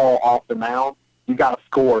Ethan Small off the mound, you got to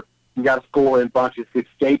score. You got to score in bunches. It's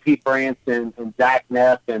J.P. France and Zach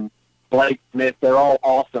Neff and Blake Smith. They're all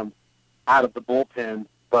awesome out of the bullpen,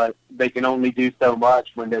 but they can only do so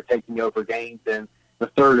much when they're taking over games in the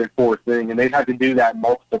 3rd and 4th inning, and they've had to do that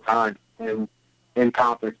multiple times in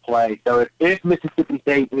conference play. So if Mississippi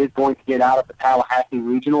State is going to get out of the Tallahassee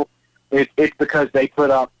Regional, it's because they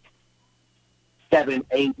put up 7,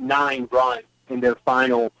 8, 9 runs in their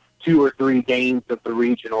final 2 or 3 games of the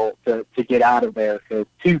regional to get out of there. Because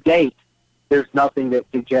to date, there's nothing that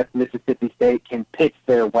suggests Mississippi State can pitch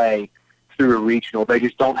their way through a regional. They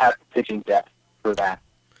just don't have the pitching depth for that.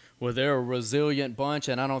 Well, they're a resilient bunch,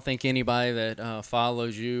 and I don't think anybody that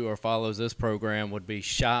follows you or follows this program would be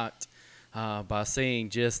shocked by seeing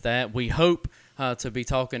just that. We hope to be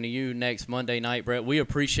talking to you next Monday night, Brett. We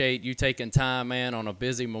appreciate you taking time, man, on a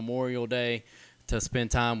busy Memorial Day to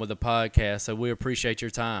spend time with the podcast, so we appreciate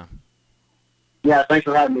your time. Yeah, thanks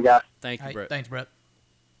for having me, guys. Thank you, Brett. Thanks, Brett.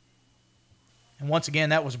 And once again,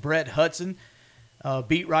 that was Brett Hudson,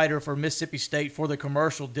 beat writer for Mississippi State for the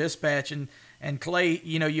Commercial Dispatch. And Clay,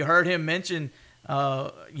 you heard him mention,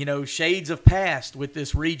 shades of past with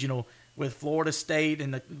this regional, with Florida State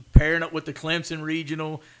and pairing up with the Clemson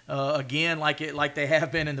regional again, like they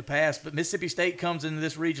have been in the past. But Mississippi State comes into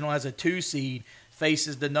this regional as a 2 seed,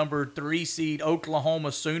 faces the number 3 seed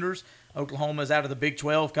Oklahoma Sooners. Oklahoma is out of the Big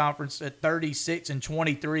 12 conference at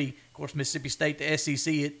 36-23. Of course, Mississippi State, the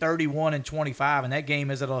SEC at 31-25, and that game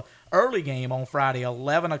is at an early game on Friday,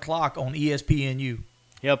 11 o'clock on ESPNU.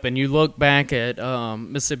 Yep, and you look back at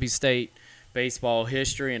Mississippi State baseball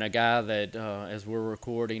history, and a guy that, as we're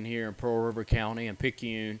recording here in Pearl River County and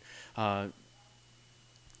Picayune,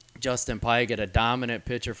 Justin Pike, a dominant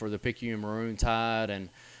pitcher for the Picayune Maroon Tide, and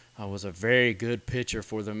was a very good pitcher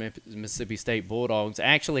for the Mississippi State Bulldogs.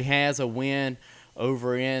 Actually has a win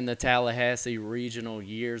over in the Tallahassee Regional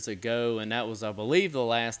years ago, and that was, I believe, the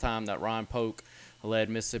last time that Ron Polk led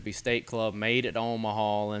Mississippi State Club made it to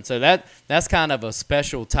Omaha. And so that's kind of a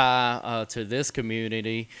special tie to this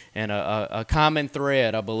community, and a common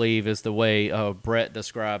thread, I believe, is the way Brett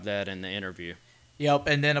described that in the interview. Yep,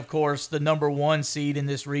 and then, of course, the number 1 seed in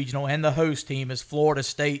this regional and the host team is Florida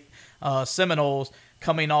State Seminoles,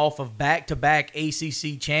 coming off of back-to-back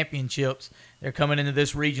ACC championships. They're coming into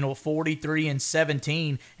this regional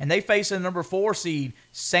 43-17, and they face a number 4 seed,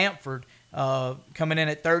 Samford, coming in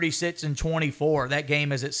at 36-24. That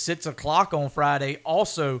game is at 6 o'clock on Friday,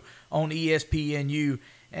 also on ESPNU.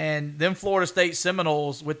 And then Florida State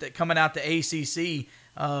Seminoles, coming out to ACC,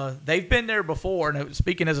 they've been there before. And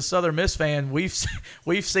speaking as a Southern Miss fan,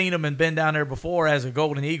 we've seen them and been down there before as a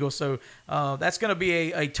Golden Eagle. So that's going to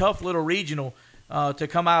be a tough little regional to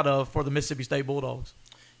come out of for the Mississippi State Bulldogs.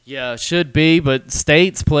 Yeah, should be, but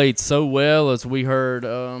State's played so well, as we heard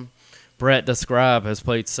Brett describe, has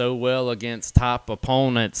played so well against top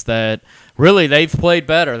opponents that really they've played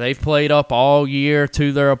better. They've played up all year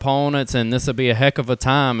to their opponents, and this will be a heck of a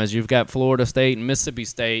time as you've got Florida State and Mississippi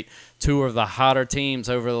State, 2 of the hotter teams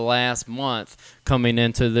over the last month, coming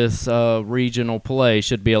into this regional play.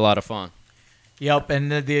 Should be a lot of fun. Yep,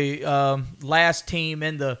 and the last team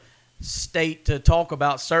in the state to talk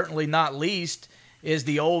about, certainly not least, is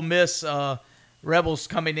the Ole Miss Rebels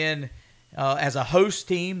coming in as a host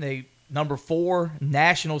team. They number 4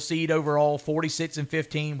 national seed overall,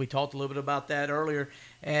 46-15. We talked a little bit about that earlier,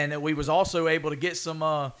 and we was also able to get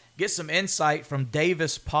some insight from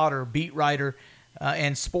Davis Potter, beat writer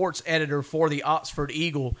and sports editor for the Oxford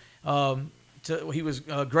Eagle. He was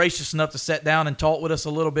gracious enough to sit down and talk with us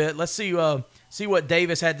a little bit. Let's see what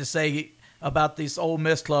Davis had to say about this Ole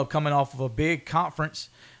Miss club coming off of a big conference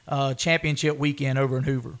championship weekend over in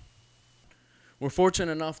Hoover. We're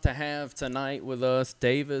fortunate enough to have tonight with us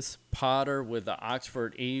Davis Potter with the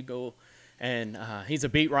Oxford Eagle, and he's a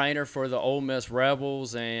beat writer for the Ole Miss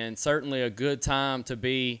Rebels, and certainly a good time to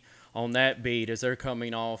be on that beat as they're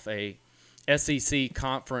coming off a SEC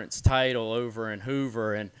conference title over in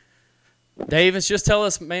Hoover. And Davis, just tell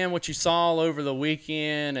us, man, what you saw over the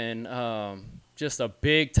weekend, and just a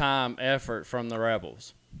big-time effort from the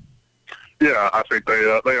Rebels. Yeah, I think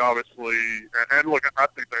they obviously, and look, I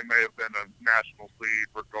think they may have been a national seed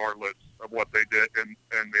regardless of what they did in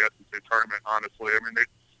the SEC tournament, honestly. I mean,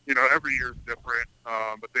 every year is different,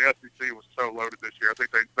 but the SEC was so loaded this year. I think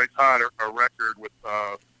they tied a record with,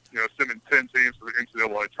 sending 10 teams to the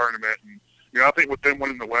NCAA tournament. And, I think with them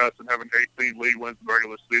winning the West and having 18 league wins in the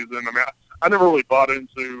regular season, I mean, I never really bought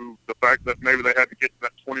into the fact that maybe they had to get to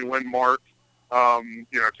that 20-win mark,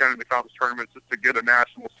 counting the conference tournament to get a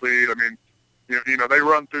national seed. I mean, they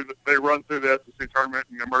run through the SEC tournament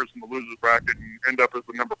and emerge in the losers bracket and end up as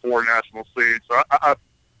the number 4 national seed. So I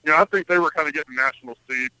think they were kind of getting national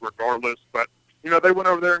seed regardless. But they went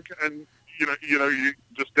over there and you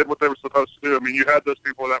just did what they were supposed to do. I mean, you had those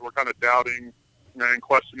people that were kind of doubting and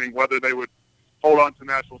questioning whether they would hold on to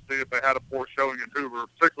national seed if they had a poor showing in Hoover,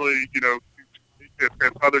 particularly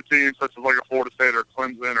if other teams such as like a Florida State or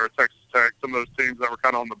Clemson or Texas Tech, some of those teams that were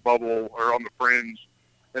kind of on the bubble or on the fringe.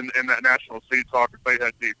 In that national seed talk, if they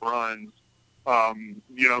had deep runs,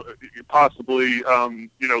 possibly,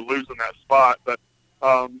 losing that spot. But,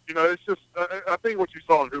 it's just, I think what you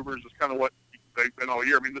saw in Hoover is just kind of what they've been all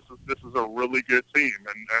year. I mean, this is a really good team,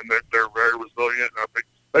 and they're very resilient. And I think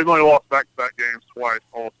they've only lost back-to-back games twice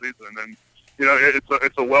all season. And,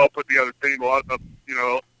 it's a well-put-together team. A lot of,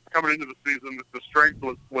 coming into the season, the strength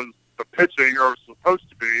was the pitching, or was supposed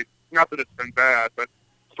to be. Not that it's been bad, but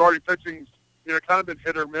starting pitching's, kind of been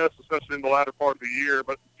hit or miss, especially in the latter part of the year.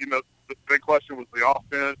 But, the big question was the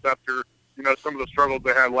offense after, some of the struggles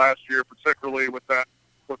they had last year, particularly with that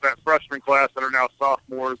freshman class that are now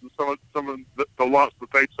sophomores, and some of the lumps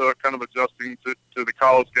that they took kind of adjusting to the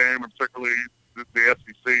college game, and particularly the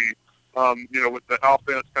SEC. With the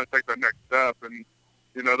offense kind of take that next step. And,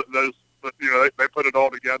 they put it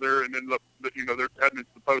all together, and then they're heading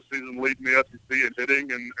into the postseason, leading the SEC in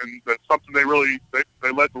hitting, and that's something they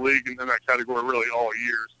led the league in that category really all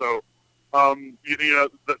year. So,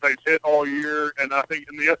 they've hit all year, and I think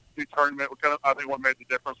in the SEC tournament, I think what made the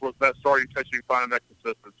difference was that starting pitching finding that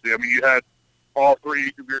consistency. I mean, you had all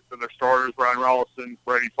three of their starters, Ryan Rollison,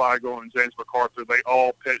 Brady Feigl, and James MacArthur, they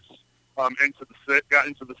all pitched into the six, got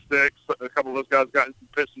into the sixth. A couple of those guys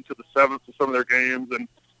pitched into the seventh for some of their games, and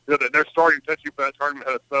their starting pitching for that tournament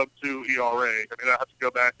had a sub-2 ERA. I mean, I have to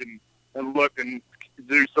go back and look and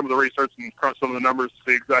do some of the research and crunch some of the numbers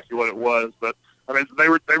to see exactly what it was. But I mean, they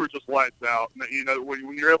were just lights out. And, you know,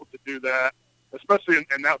 when you're able to do that, especially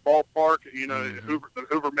in that ballpark, you know, the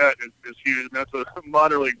Hoover Met is huge. And that's a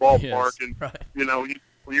minor league ballpark, Yes, and right. you know,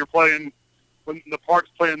 when you're playing, when the park's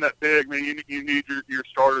playing that big, man, you need your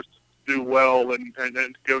starters to do well and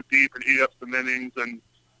go deep and eat up some innings, and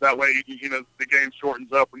that way, you know, the game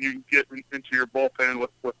shortens up when you can get into your bullpen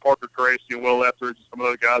with Parker Tracy and Will Etheridge and some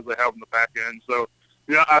of the guys they have in the back end. So,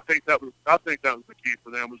 you know, I think that was the key for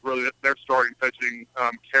them, was really that their starting pitching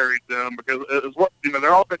carried them, because it was what, you know,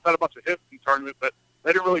 their offense had a bunch of hits in the tournament, but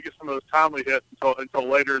they didn't really get some of those timely hits until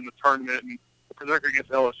later in the tournament, and particularly against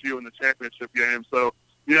LSU in the championship game. So,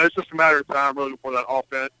 you know, it's just a matter of time really before that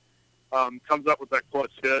offense comes up with that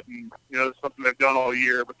clutch hit, and you know, it's something they've done all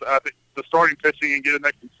year. But I think the starting pitching and getting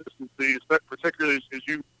that consistency, particularly as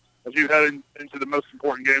you head into the most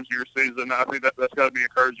important games of your season, I think that's got to be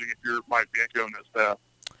encouraging if you're Mike Bianco and that staff.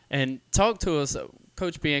 And talk to us,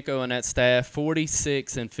 Coach Bianco and that staff,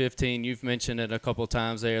 46-15. You've mentioned it a couple of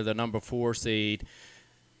times there, the number 4 seed.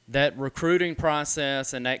 That recruiting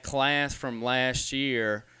process and that class from last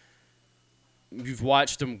year, you've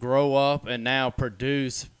watched them grow up and now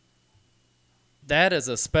produce. That is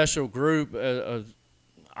a special group,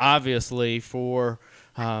 obviously, for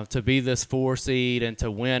to be this 4 seed and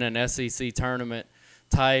to win an SEC tournament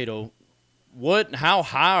title. How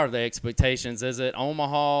high are the expectations? Is it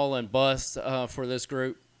Omaha and bust for this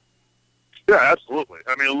group? Yeah, absolutely.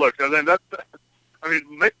 I mean, look,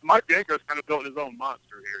 Mike Bianco's kind of built his own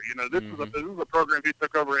monster here. You know, this is a program he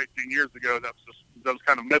took over 18 years ago that was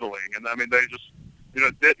kind of middling, and I mean, they just, you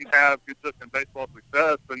know, didn't have consistent baseball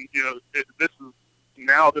success, and you know, this is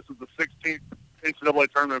the 16th NCAA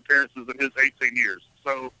tournament appearances in his 18 years.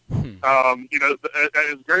 So, you know,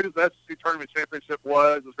 as great as the SEC tournament championship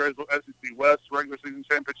was, as great as the SEC West regular season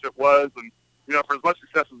championship was, and you know, for as much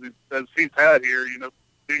success as he's had here, you know,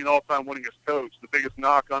 being an all-time winningest coach, the biggest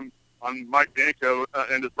knock on Mike Bianco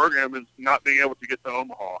and his program is not being able to get to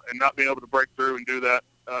Omaha and not being able to break through and do that,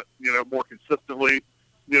 you know, more consistently.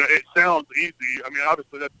 You know, it sounds easy. I mean,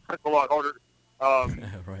 obviously that's a lot harder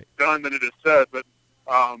Right. done than it is said, but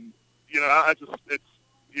you know,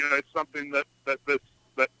 it's something that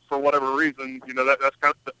for whatever reason, you know, that's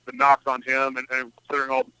kind of the knock on him, and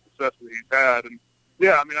considering all the success that he's had, and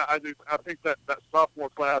yeah, I mean, I think that sophomore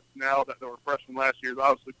class now that were freshmen last year is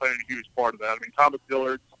obviously playing a huge part of that. I mean, Thomas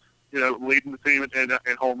Dillard's, you know, leading the team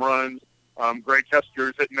in home runs. Gray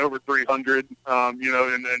Kester's hitting over 300, you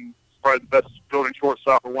know, and probably the best fielding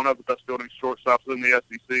shortstop, or one of the best fielding shortstops in the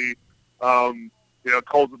SEC. You know,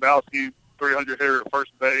 Cole Zabowski, 300 hitter at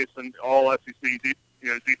first base, and all SEC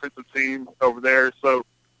defensive team over there. So,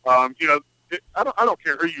 you know, I don't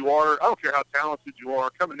care who you are. I don't care how talented you are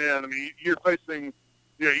coming in. I mean, you're facing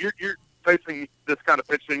this kind of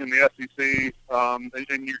pitching in the SEC,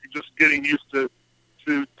 and you're just getting used to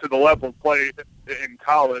the level of play in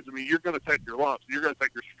college. I mean, you're going to take your lumps, you're going to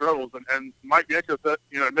take your struggles, and Mike Bianco said,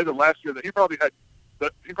 you know, admitted last year that he probably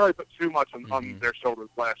put too much on their shoulders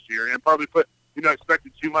last year, and probably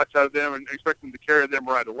expected too much out of them and expected them to carry them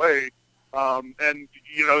right away. And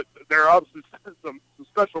you know, there are obviously some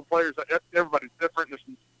special players. Everybody's different. There's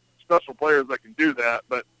some special players that can do that,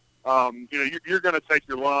 but you know, you're going to take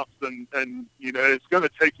your lumps, and you know, it's going to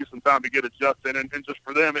take you some time to get adjusted. And just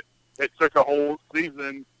for them, it took a whole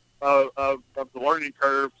season of the learning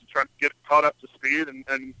curve to try to get caught up to speed,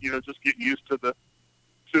 and you know, just get used to the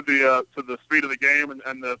speed of the game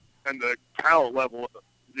and the talent level,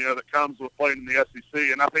 you know, that comes with playing in the SEC.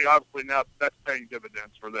 And I think obviously now that's paying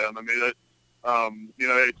dividends for them. I mean, you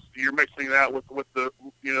know, you're mixing that with the,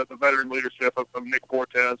 you know, the veteran leadership of Nick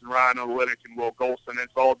Cortez and Ryan Olynyk and Will Golson.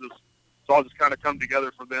 It's all just kind of come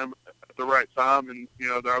together for them at the right time. And you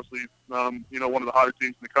know, they're obviously you know, one of the hotter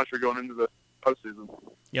teams in the country going into the postseason.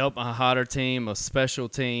 Yep, a hotter team, a special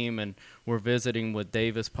team, and we're visiting with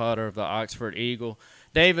Davis Potter of the Oxford Eagle.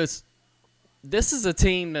 Davis, this is a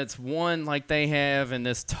team that's won like they have in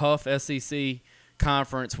this tough SEC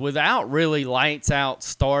conference without really lights-out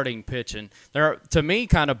starting pitching. They're, to me,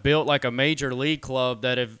 kind of built like a major league club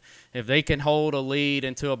that if they can hold a lead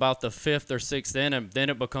until about the 5th or 6th inning, then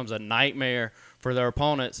it becomes a nightmare for their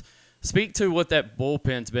opponents. Speak to what that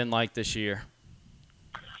bullpen's been like this year.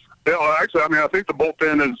 Yeah, well, actually, I mean, I think the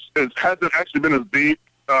bullpen hasn't actually been as deep,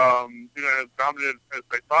 you know, as dominant as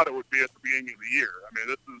they thought it would be at the beginning of the year. I mean,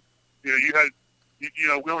 this is, you know,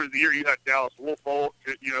 going into the year, you had Dallas Woolfolk,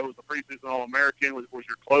 was a preseason All-American, was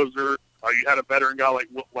your closer. You had a veteran guy like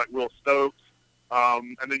Will Stokes.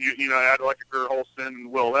 And then you had like a Greer Holston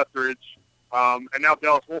and Will Etheridge. And now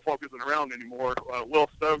Dallas Woolfolk isn't around anymore. Will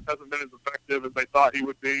Stokes hasn't been as effective as they thought he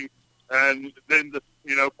would be. And then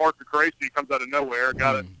Parker Crazy comes out of nowhere.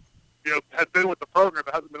 Has been with the program,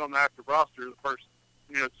 but hasn't been on the active roster the first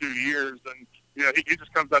 2 years. And he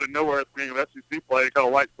just comes out of nowhere at the beginning of SEC play, kind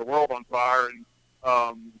of lights the world on fire, and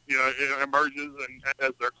it emerges and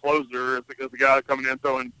as their closer, as the guy coming in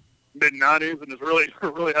throwing mid-90s, and has really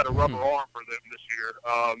had a rubber arm for them this year.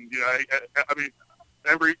 I mean,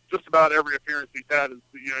 just about every appearance he's had is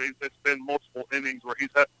it's been multiple innings where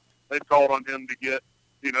they've called on him to get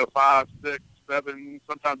 5, 6, 7,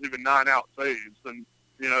 sometimes even 9 out saves, and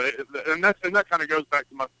and that kind of goes back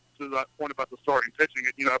to that point about the starting pitching.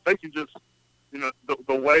 If they can just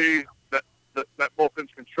the way that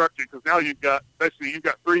bullpen's constructed, because now you've got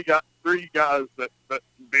three guys that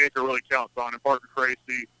Baker really counts on, and Parker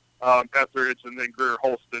Crazy, Etheridge, and then Greer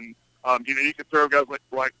Holston. You can throw guys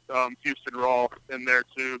like Houston Roth in there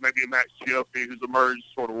too, maybe Max Gioffi, who's emerged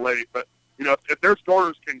sort of late. But if their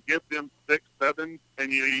starters can give them 6, 7,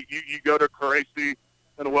 and you go to Crazy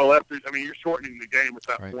and Will Etheridge, I mean, you're shortening the game at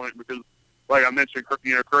that point, because, like I mentioned,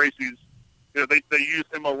 Crazy's, they use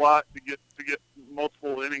him a lot to get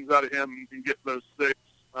multiple innings out of him and get those 6,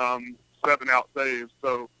 7 out saves.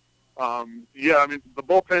 So, I mean, the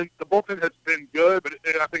bullpen has been good, but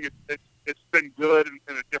I think it's been good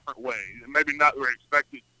in a different way. And maybe not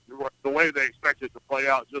the way they expected it to play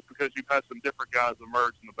out, just because you've had some different guys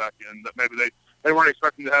emerge in the back end that maybe they weren't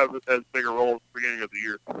expecting to have as big a role at the beginning of the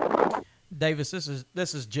year. Davis,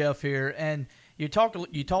 this is Jeff here, and you talked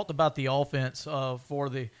about the offense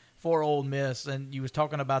for Ole Miss, and you was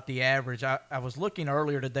talking about the average. I was looking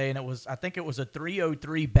earlier today, and I think it was a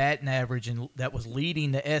 303 batting average, and that was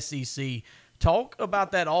leading the SEC. Talk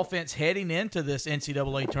about that offense heading into this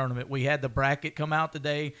NCAA tournament. We had the bracket come out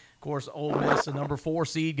today. Of course, Ole Miss, the number 4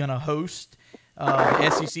 seed, going to host the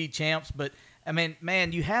SEC champs. But, I mean,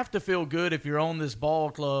 man, you have to feel good if you're on this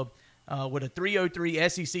ball club with a 303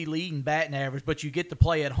 SEC leading batting average, but you get to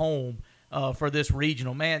play at home for this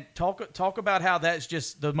regional. Man, talk about how that's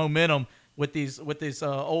just the momentum with this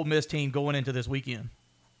Ole Miss team going into this weekend.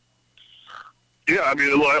 Yeah, I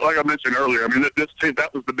mean, like I mentioned earlier, I mean, this team,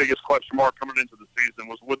 that was the biggest question mark coming into the season,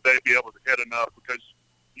 was would they be able to hit enough, because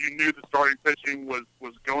you knew the starting pitching was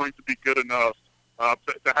going to be good enough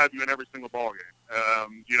to have you in every single ball game.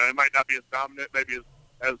 It might not be as dominant, maybe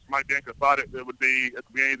as Mike Bianco thought it would be at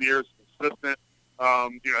the beginning of the year, as consistent.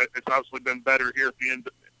 It's obviously been better here at the end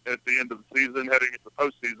of the season, heading into the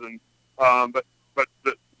postseason. But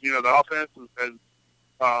the offense has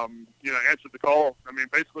answered the call. I mean,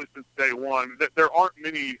 basically since day one. There aren't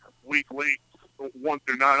many weak links 1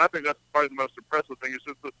 through 9. I think that's probably the most impressive thing. Is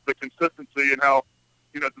just the consistency and how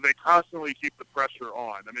they constantly keep the pressure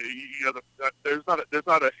on. I mean, there's not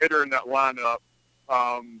a hitter in that lineup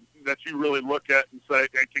that you really look at and say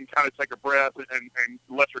and can kind of take a breath and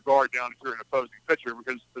let your guard down if you're an opposing pitcher,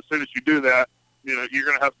 because as soon as you do that, you're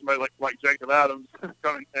going to have somebody like Jacob Adams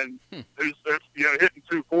coming and who's hitting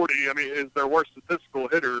 240. I mean, is their worst statistical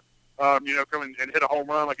hitter. Come and hit a home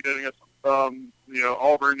run like he did against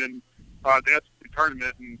Auburn and the SEC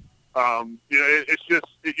tournament, and it's just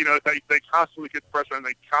they constantly get the pressure and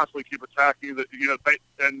they constantly keep attacking. That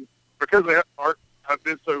and because they have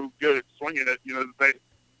been so good at swinging it,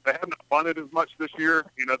 they haven't bunted as much this year.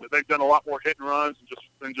 That they've done a lot more hit and runs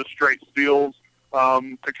and just straight steals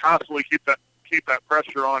to constantly keep that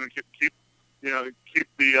pressure on and keep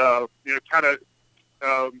the kind of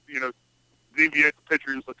deviate the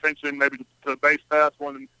pitcher's attention maybe to the base pass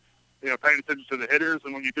more than paying attention to the hitters.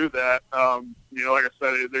 And when you do that, like I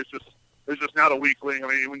said, there's just not a weak link. I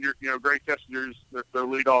mean, when you're Greg Kessinger's their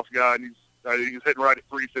leadoff guy, and he's hitting right at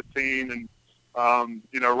 315, and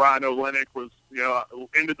Ryan Olenek was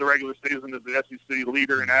ended the regular season as the SEC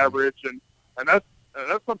leader in average, and that's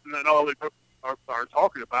something that all they are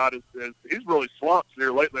talking about is he's really slumped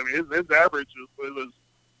here lately. I mean, his average was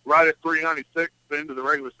right at 396 at the end of the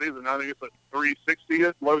regular season. I think it's at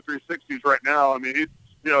 360, low 360s right now. I mean, he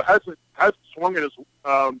hasn't swung it as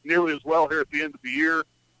nearly as well here at the end of the year.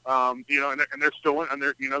 And they're still and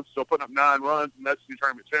they're still putting up 9 runs in the SEC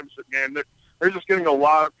tournament championship game. They're just getting a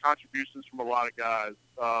lot of contributions from a lot of guys.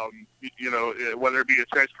 Whether it be a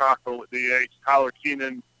Chase Cockrell at DH, Tyler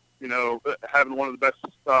Keenan, having one of the best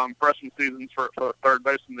freshman seasons for third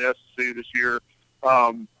base in the SEC this year.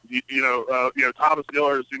 Thomas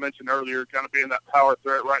Diller, as you mentioned earlier, kind of being that power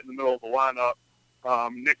threat right in the middle of the lineup.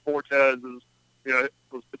 Nick Fortes is,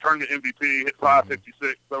 was tournament MVP, hit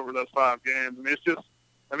 556 over those 5 games. I mean, it's just,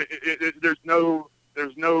 I mean, there's no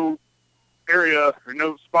area or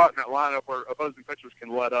no spot in that lineup where opposing pitchers can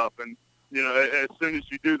let up. And, you know, as soon as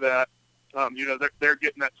you do that, you know, they're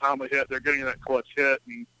getting that timely hit, they're getting that clutch hit,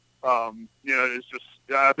 and you know, it's just,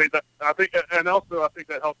 and also I think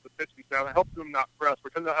that helps the pitching staff. It helps them not press,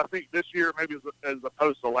 because I think this year, maybe as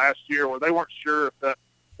opposed to last year, where they weren't sure if that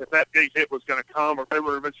big hit was going to come or if they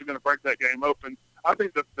were eventually going to break that game open. I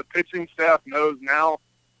think the pitching staff knows now,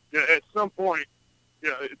 you know, at some point, you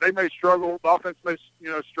know, they may struggle. The offense may, you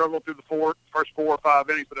know, struggle through the first 4 or 5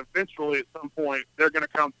 innings, but eventually at some point they're going to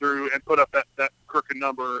come through and put up that crooked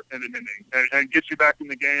number in an inning and get you back in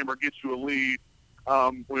the game or get you a lead,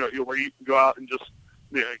 where you can go out and just,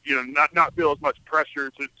 you know, not feel as much pressure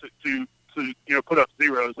to you know, put up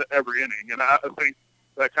zeros at every inning. And I think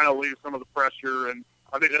that kind of leaves some of the pressure, and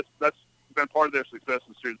I think that's been part of their success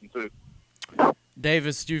this season too.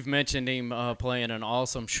 Davis, you've mentioned him playing an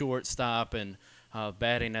awesome shortstop and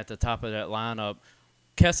batting at the top of that lineup.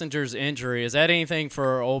 Kessinger's injury, is that anything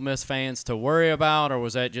for Ole Miss fans to worry about, or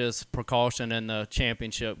was that just precaution in the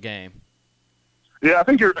championship game? Yeah, I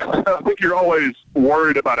think you're always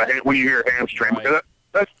worried about when you hear hamstring. Right. Because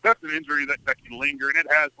that's an injury that can linger, and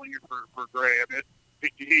it has lingered for Gray. I mean,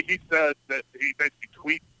 he said that he basically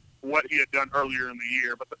tweaked what he had done earlier in the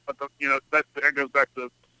year, but you know, that goes back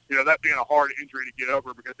to, you know, that being a hard injury to get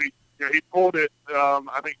over, because he pulled it,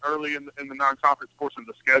 I think, early in the non-conference portion of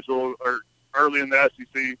the schedule, or early in the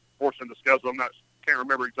SEC portion of the schedule. Can't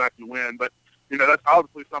remember exactly when, but, you know, that's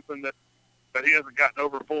obviously something that he hasn't gotten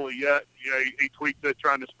over fully yet. You know, he tweaked it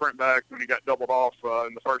trying to sprint back when he got doubled off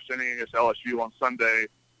in the first inning against LSU on Sunday.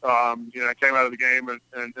 You know, came out of the game in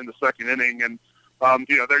the second inning, and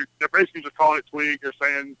you know, they're basically just calling it tweak. They're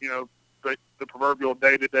saying, you know, the proverbial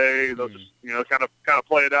day-to-day. They'll just, you know, kind of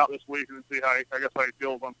play it out this week and see how he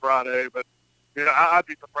feels on Friday. But, you know, I'd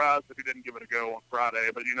be surprised if he didn't give it a go on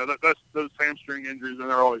Friday. But, you know, that's those hamstring injuries, and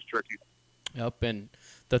they're always tricky. Yep, and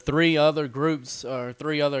the 3 other groups, or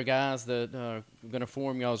 3 other guys that are going to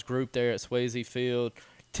form y'all's group there at Swayze Field: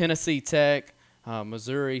 Tennessee Tech,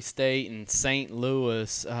 Missouri State, and St.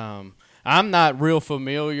 Louis. I'm not real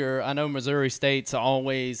familiar. I know Missouri State's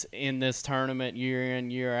always in this tournament year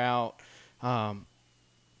in, year out.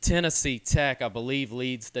 Tennessee Tech, I believe,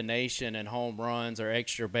 leads the nation in home runs or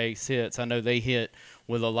extra base hits. I know they hit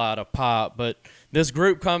with a lot of pop. But this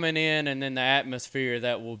group coming in, and then the atmosphere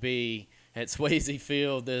that will be at Swayze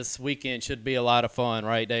Field this weekend should be a lot of fun,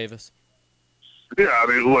 right, Davis? Yeah, I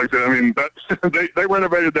mean, they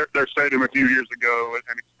renovated their stadium a few years ago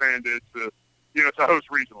and expanded to, you know, to host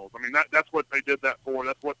regionals. I mean, that's what they did that for.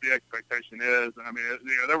 That's what the expectation is. And I mean,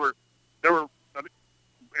 you know, there were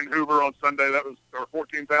in Hoover on Sunday, there were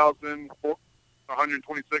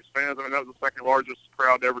 14,126 fans. I mean, that was the second largest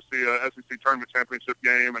crowd to ever see a SEC tournament championship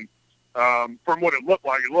game. And from what it looked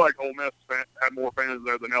like Ole Miss had more fans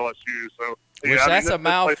there than LSU. So, which, yeah, that's a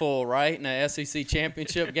mouthful, right? In a SEC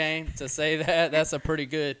championship game, to say that, that's a pretty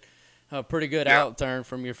good outturn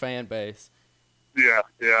from your fan base. Yeah.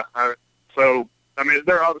 So, I mean,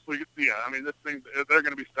 they're obviously, I mean, this thing, they're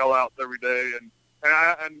going to be sellouts every day, and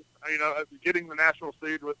you know, getting the national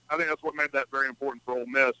seed, I think that's what made that very important for Ole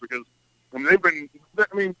Miss, because I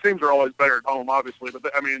mean, teams are always better at home, obviously, but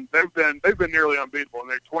they've been nearly unbeatable, and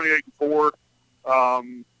they're 28-4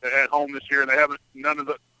 at home this year, and they haven't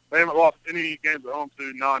lost any games at home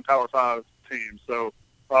to non-Power 5 teams. So,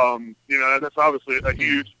 you know, that's obviously a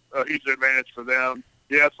huge advantage for them.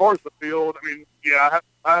 Yeah, as far as the field, I mean, yeah,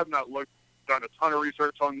 I have not done a ton of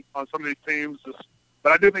research on some of these teams,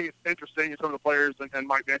 but I do think it's interesting, and some of the players and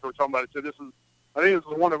Mike Danko were talking about it. So I think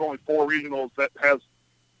this is one of only 4 regionals that has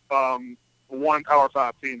one Power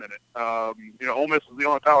 5 team in it. You know, Ole Miss is the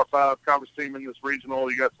only Power 5 conference team in this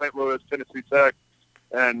regional. You got St. Louis, Tennessee Tech,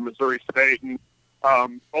 and Missouri State. And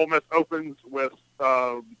Ole Miss opens with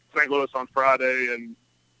St. Louis on Friday, and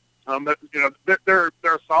you know, they're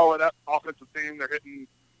a solid offensive team. They're hitting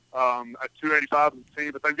at 285 as a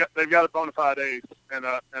team, but they've got a bona fide ace and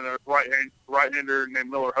a right-hander named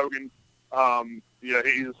Miller Hogan. Yeah,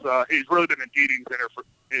 he's really been an eating dinner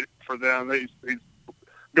for them. He's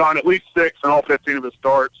gone at least 6 in all 15 of his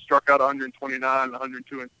starts, struck out 129 and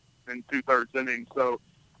 102 in 2/3 innings. So,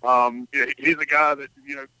 yeah, he's a guy that,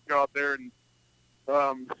 you know, go out there and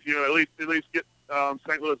you know, at least get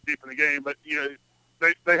St. Louis deep in the game. But, you know,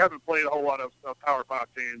 they haven't played a whole lot of Power 5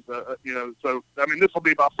 teams, you know. So, I mean, this will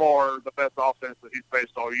be by far the best offense that he's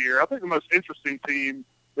faced all year. I think the most interesting team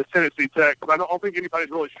is Tennessee Tech, because I don't think anybody's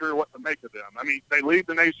really sure what to make of them. I mean, they lead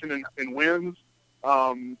the nation in wins.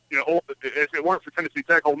 You know, if it weren't for Tennessee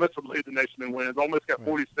Tech, Ole Miss would lead the nation in wins. Ole Miss got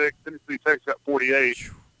 46, Tennessee Tech's got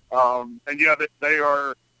 48. And yeah, they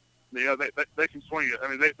are. Yeah, they can swing it. I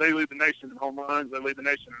mean, they lead the nation in home runs. They lead the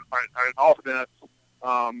nation in offense.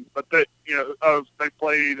 But they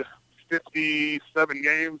played 57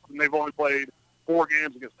 games, and they've only played 4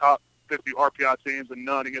 games against top 50 RPI teams and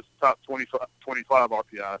none against the top 25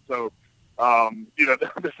 RPI. So,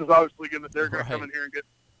 this is obviously good that they're going to come in here and get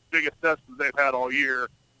the biggest test that they've had all year.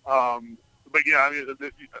 But yeah, I mean,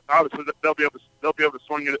 obviously they'll be able to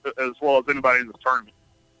swing it as well as anybody in this tournament.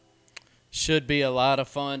 Should be a lot of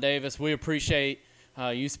fun, Davis. We appreciate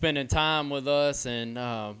you spending time with us, and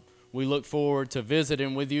we look forward to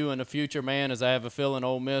visiting with you in the future, man, as I have a feeling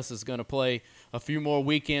Ole Miss is going to play a few more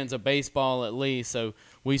weekends of baseball at least. So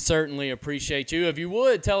we certainly appreciate you. If you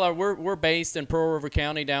would, we're based in Pearl River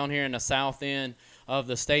County down here in the south end of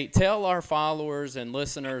the state. Tell our followers and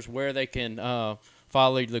listeners where they can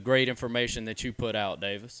follow the great information that you put out,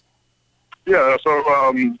 Davis. Yeah,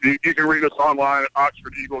 so you can read us online at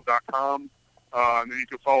oxfordeagle.com, and then you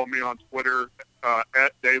can follow me on Twitter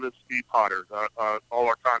at Davis E. Potter. All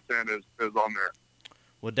our content is on there.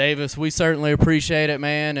 Well, Davis, we certainly appreciate it,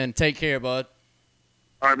 man, and take care, bud.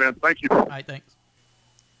 All right, man. Thank you. All right, thanks.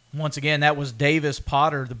 Once again, that was Davis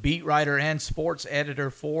Potter, the beat writer and sports editor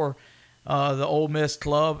for the Ole Miss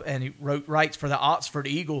club, and he writes for the Oxford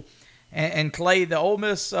Eagle. And Clay, the Ole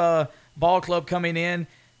Miss ball club coming in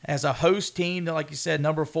as a host team, like you said,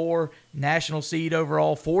 number 4 national seed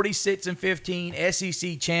overall, 46-15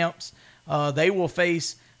 SEC champs. They will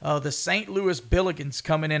face the St. Louis Billikens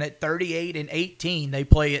coming in at 38-18. They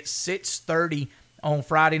play at 6:30 on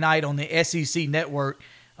Friday night on the SEC network.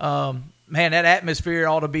 Man, that atmosphere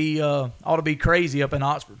ought to be crazy up in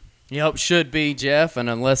Oxford. Yep, should be, Jeff, and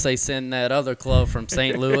unless they send that other club from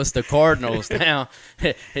St. Louis, the Cardinals, now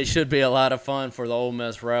it should be a lot of fun for the Ole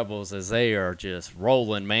Miss Rebels as they are just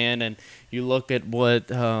rolling, man. And you look at what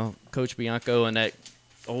Coach Bianco and that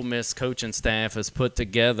Ole Miss coaching staff has put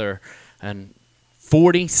together, and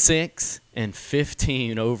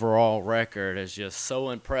 46-15 overall record is just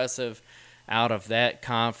so impressive out of that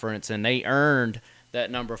conference, and they earned that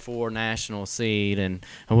number 4 national seed. And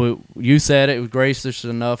you said it was gracious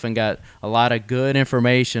enough and got a lot of good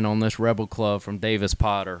information on this Rebel club from Davis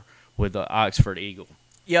Potter with the Oxford Eagle.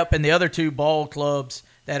 Yep, and the other 2 ball clubs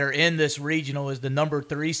that are in this regional is the number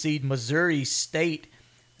 3 seed Missouri State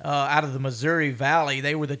out of the Missouri Valley.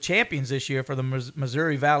 They were the champions this year for the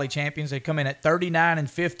Missouri Valley champions. They come in at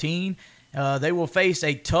 39-15. They will face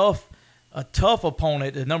a tough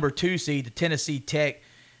opponent, the number 2 seed, the Tennessee Tech,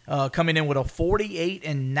 coming in with a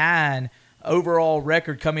 48-9 overall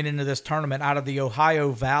record coming into this tournament out of the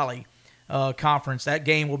Ohio Valley Conference. That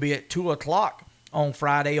game will be at 2 o'clock on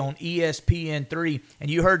Friday on ESPN3. And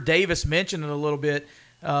you heard Davis mention it a little bit,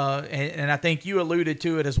 and I think you alluded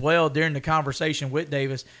to it as well during the conversation with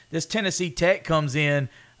Davis. This Tennessee Tech comes in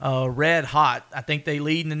red hot. I think they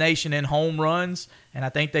lead the nation in home runs, and I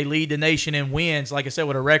think they lead the nation in wins, like I said,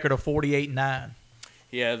 with a record of 48-9.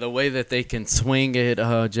 Yeah, the way that they can swing it,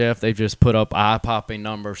 Jeff, they've just put up eye-popping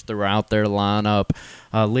numbers throughout their lineup.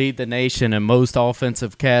 Lead the nation in most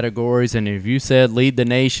offensive categories, and if you said lead the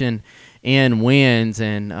nation in wins,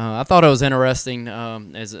 and I thought it was interesting,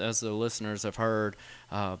 as the listeners have heard,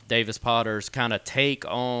 Davis Potter's kind of take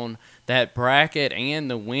on that bracket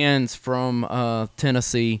and the wins from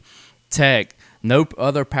Tennessee Tech. No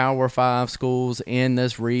other Power 5 schools in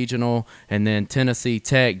this regional, and then Tennessee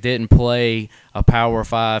Tech didn't play a Power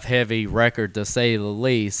 5 heavy record, to say the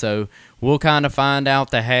least. So we'll kind of find out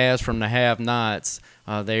the haves from the have-nots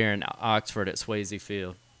there in Oxford at Swayze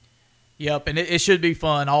Field. Yep, and it should be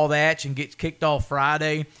fun. All the action gets kicked off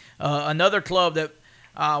Friday. Another club that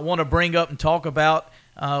I want to bring up and talk about,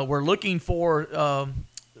 we're looking for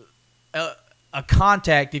a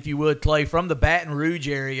contact, if you would, Clay, from the Baton Rouge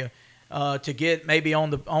area, to get maybe on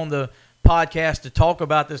the podcast to talk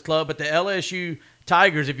about this club. But the LSU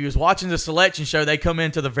Tigers, if you was watching the selection show, they come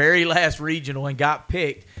into the very last regional and got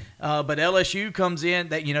picked. But LSU comes in,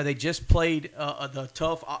 that they just played the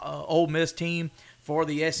tough Ole Miss team for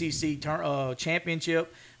the SEC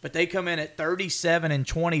championship, but they come in at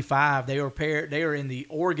 37-25. They are in the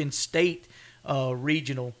Oregon State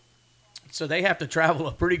regional. So they have to travel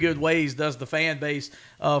a pretty good ways, does the fan base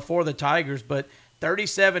for the Tigers. But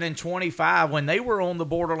 37-25, when they were on the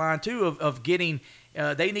borderline too of getting,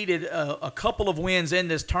 they needed a couple of wins in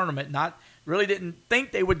this tournament. Really didn't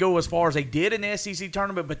think they would go as far as they did in the SEC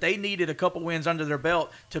tournament, but they needed a couple wins under their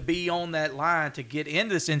belt to be on that line to get in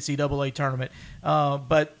this NCAA tournament.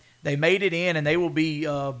 But they made it in, and they will be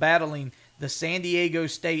battling the San Diego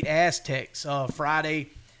State Aztecs Friday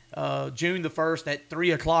June the 1st at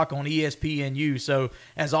 3 o'clock on ESPNU. So,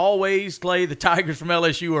 as always, Clay, the Tigers from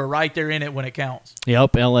LSU are right there in it when it counts.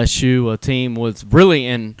 Yep, LSU, a team was really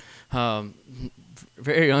in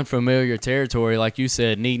very unfamiliar territory, like you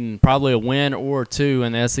said, needing probably a win or two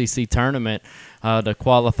in the SEC tournament to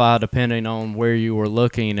qualify depending on where you were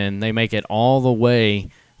looking, and they make it all the way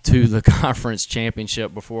to the conference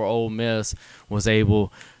championship before Ole Miss was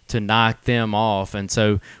able to knock them off. And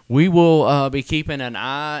so we will be keeping an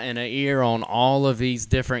eye and an ear on all of these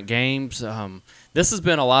different games. This has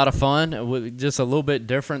been a lot of fun, just a little bit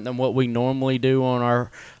different than what we normally do on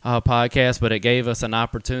our podcast, but it gave us an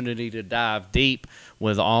opportunity to dive deep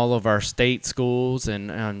with all of our state schools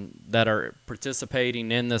and that are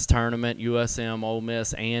participating in this tournament, USM, Ole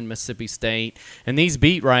Miss, and Mississippi State. And these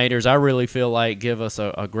beat writers, I really feel like, give us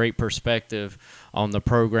a great perspective on the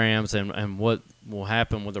programs and what will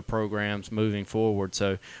happen with the programs moving forward.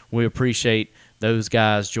 So we appreciate those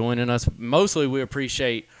guys joining us. Mostly we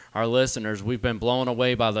appreciate our listeners. We've been blown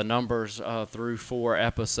away by the numbers through 4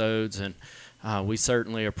 episodes, and we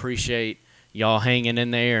certainly appreciate y'all hanging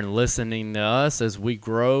in there and listening to us as we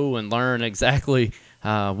grow and learn exactly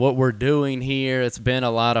what we're doing here. It's been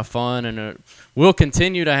a lot of fun, and we'll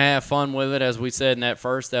continue to have fun with it. As we said in that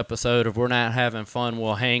first episode, if we're not having fun,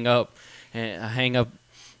 we'll hang up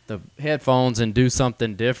the headphones and do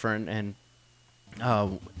something different. And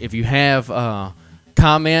if you have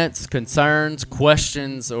comments, concerns,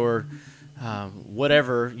 questions, or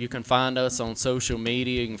whatever, you can find us on social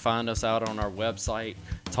media. You can find us out on our website,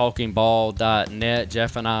 talkingball.net.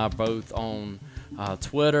 Jeff and I are both on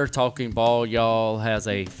Twitter. Talking Ball Y'all has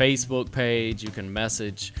a Facebook page. You can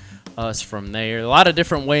message us from there. A lot of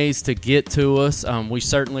different ways to get to us. We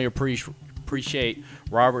certainly appreciate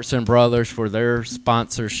Robertson Brothers for their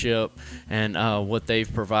sponsorship and what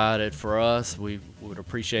they've provided for us. We would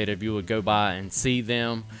appreciate if you would go by and see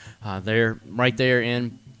them. They're right there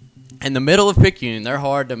in the middle of Picayune. They're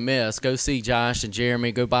hard to miss. Go see Josh and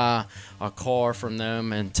Jeremy. Go buy a car from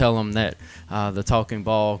them and tell them that the Talking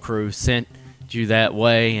Ball crew sent you that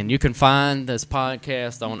way. And you can find this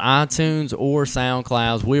podcast on iTunes or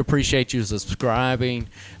SoundCloud. We appreciate you subscribing,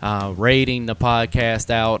 rating the podcast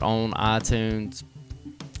out on iTunes,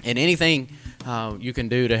 and anything you can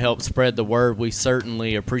do to help spread the word, we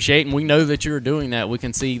certainly appreciate. And we know that you're doing that. We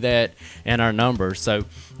can see that in our numbers. So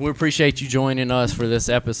we appreciate you joining us for this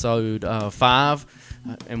episode 5,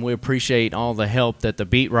 and we appreciate all the help that the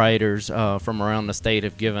beat writers from around the state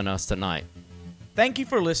have given us tonight. Thank you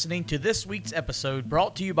for listening to this week's episode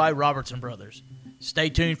brought to you by Robertson Brothers. Stay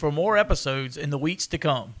tuned for more episodes in the weeks to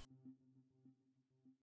come.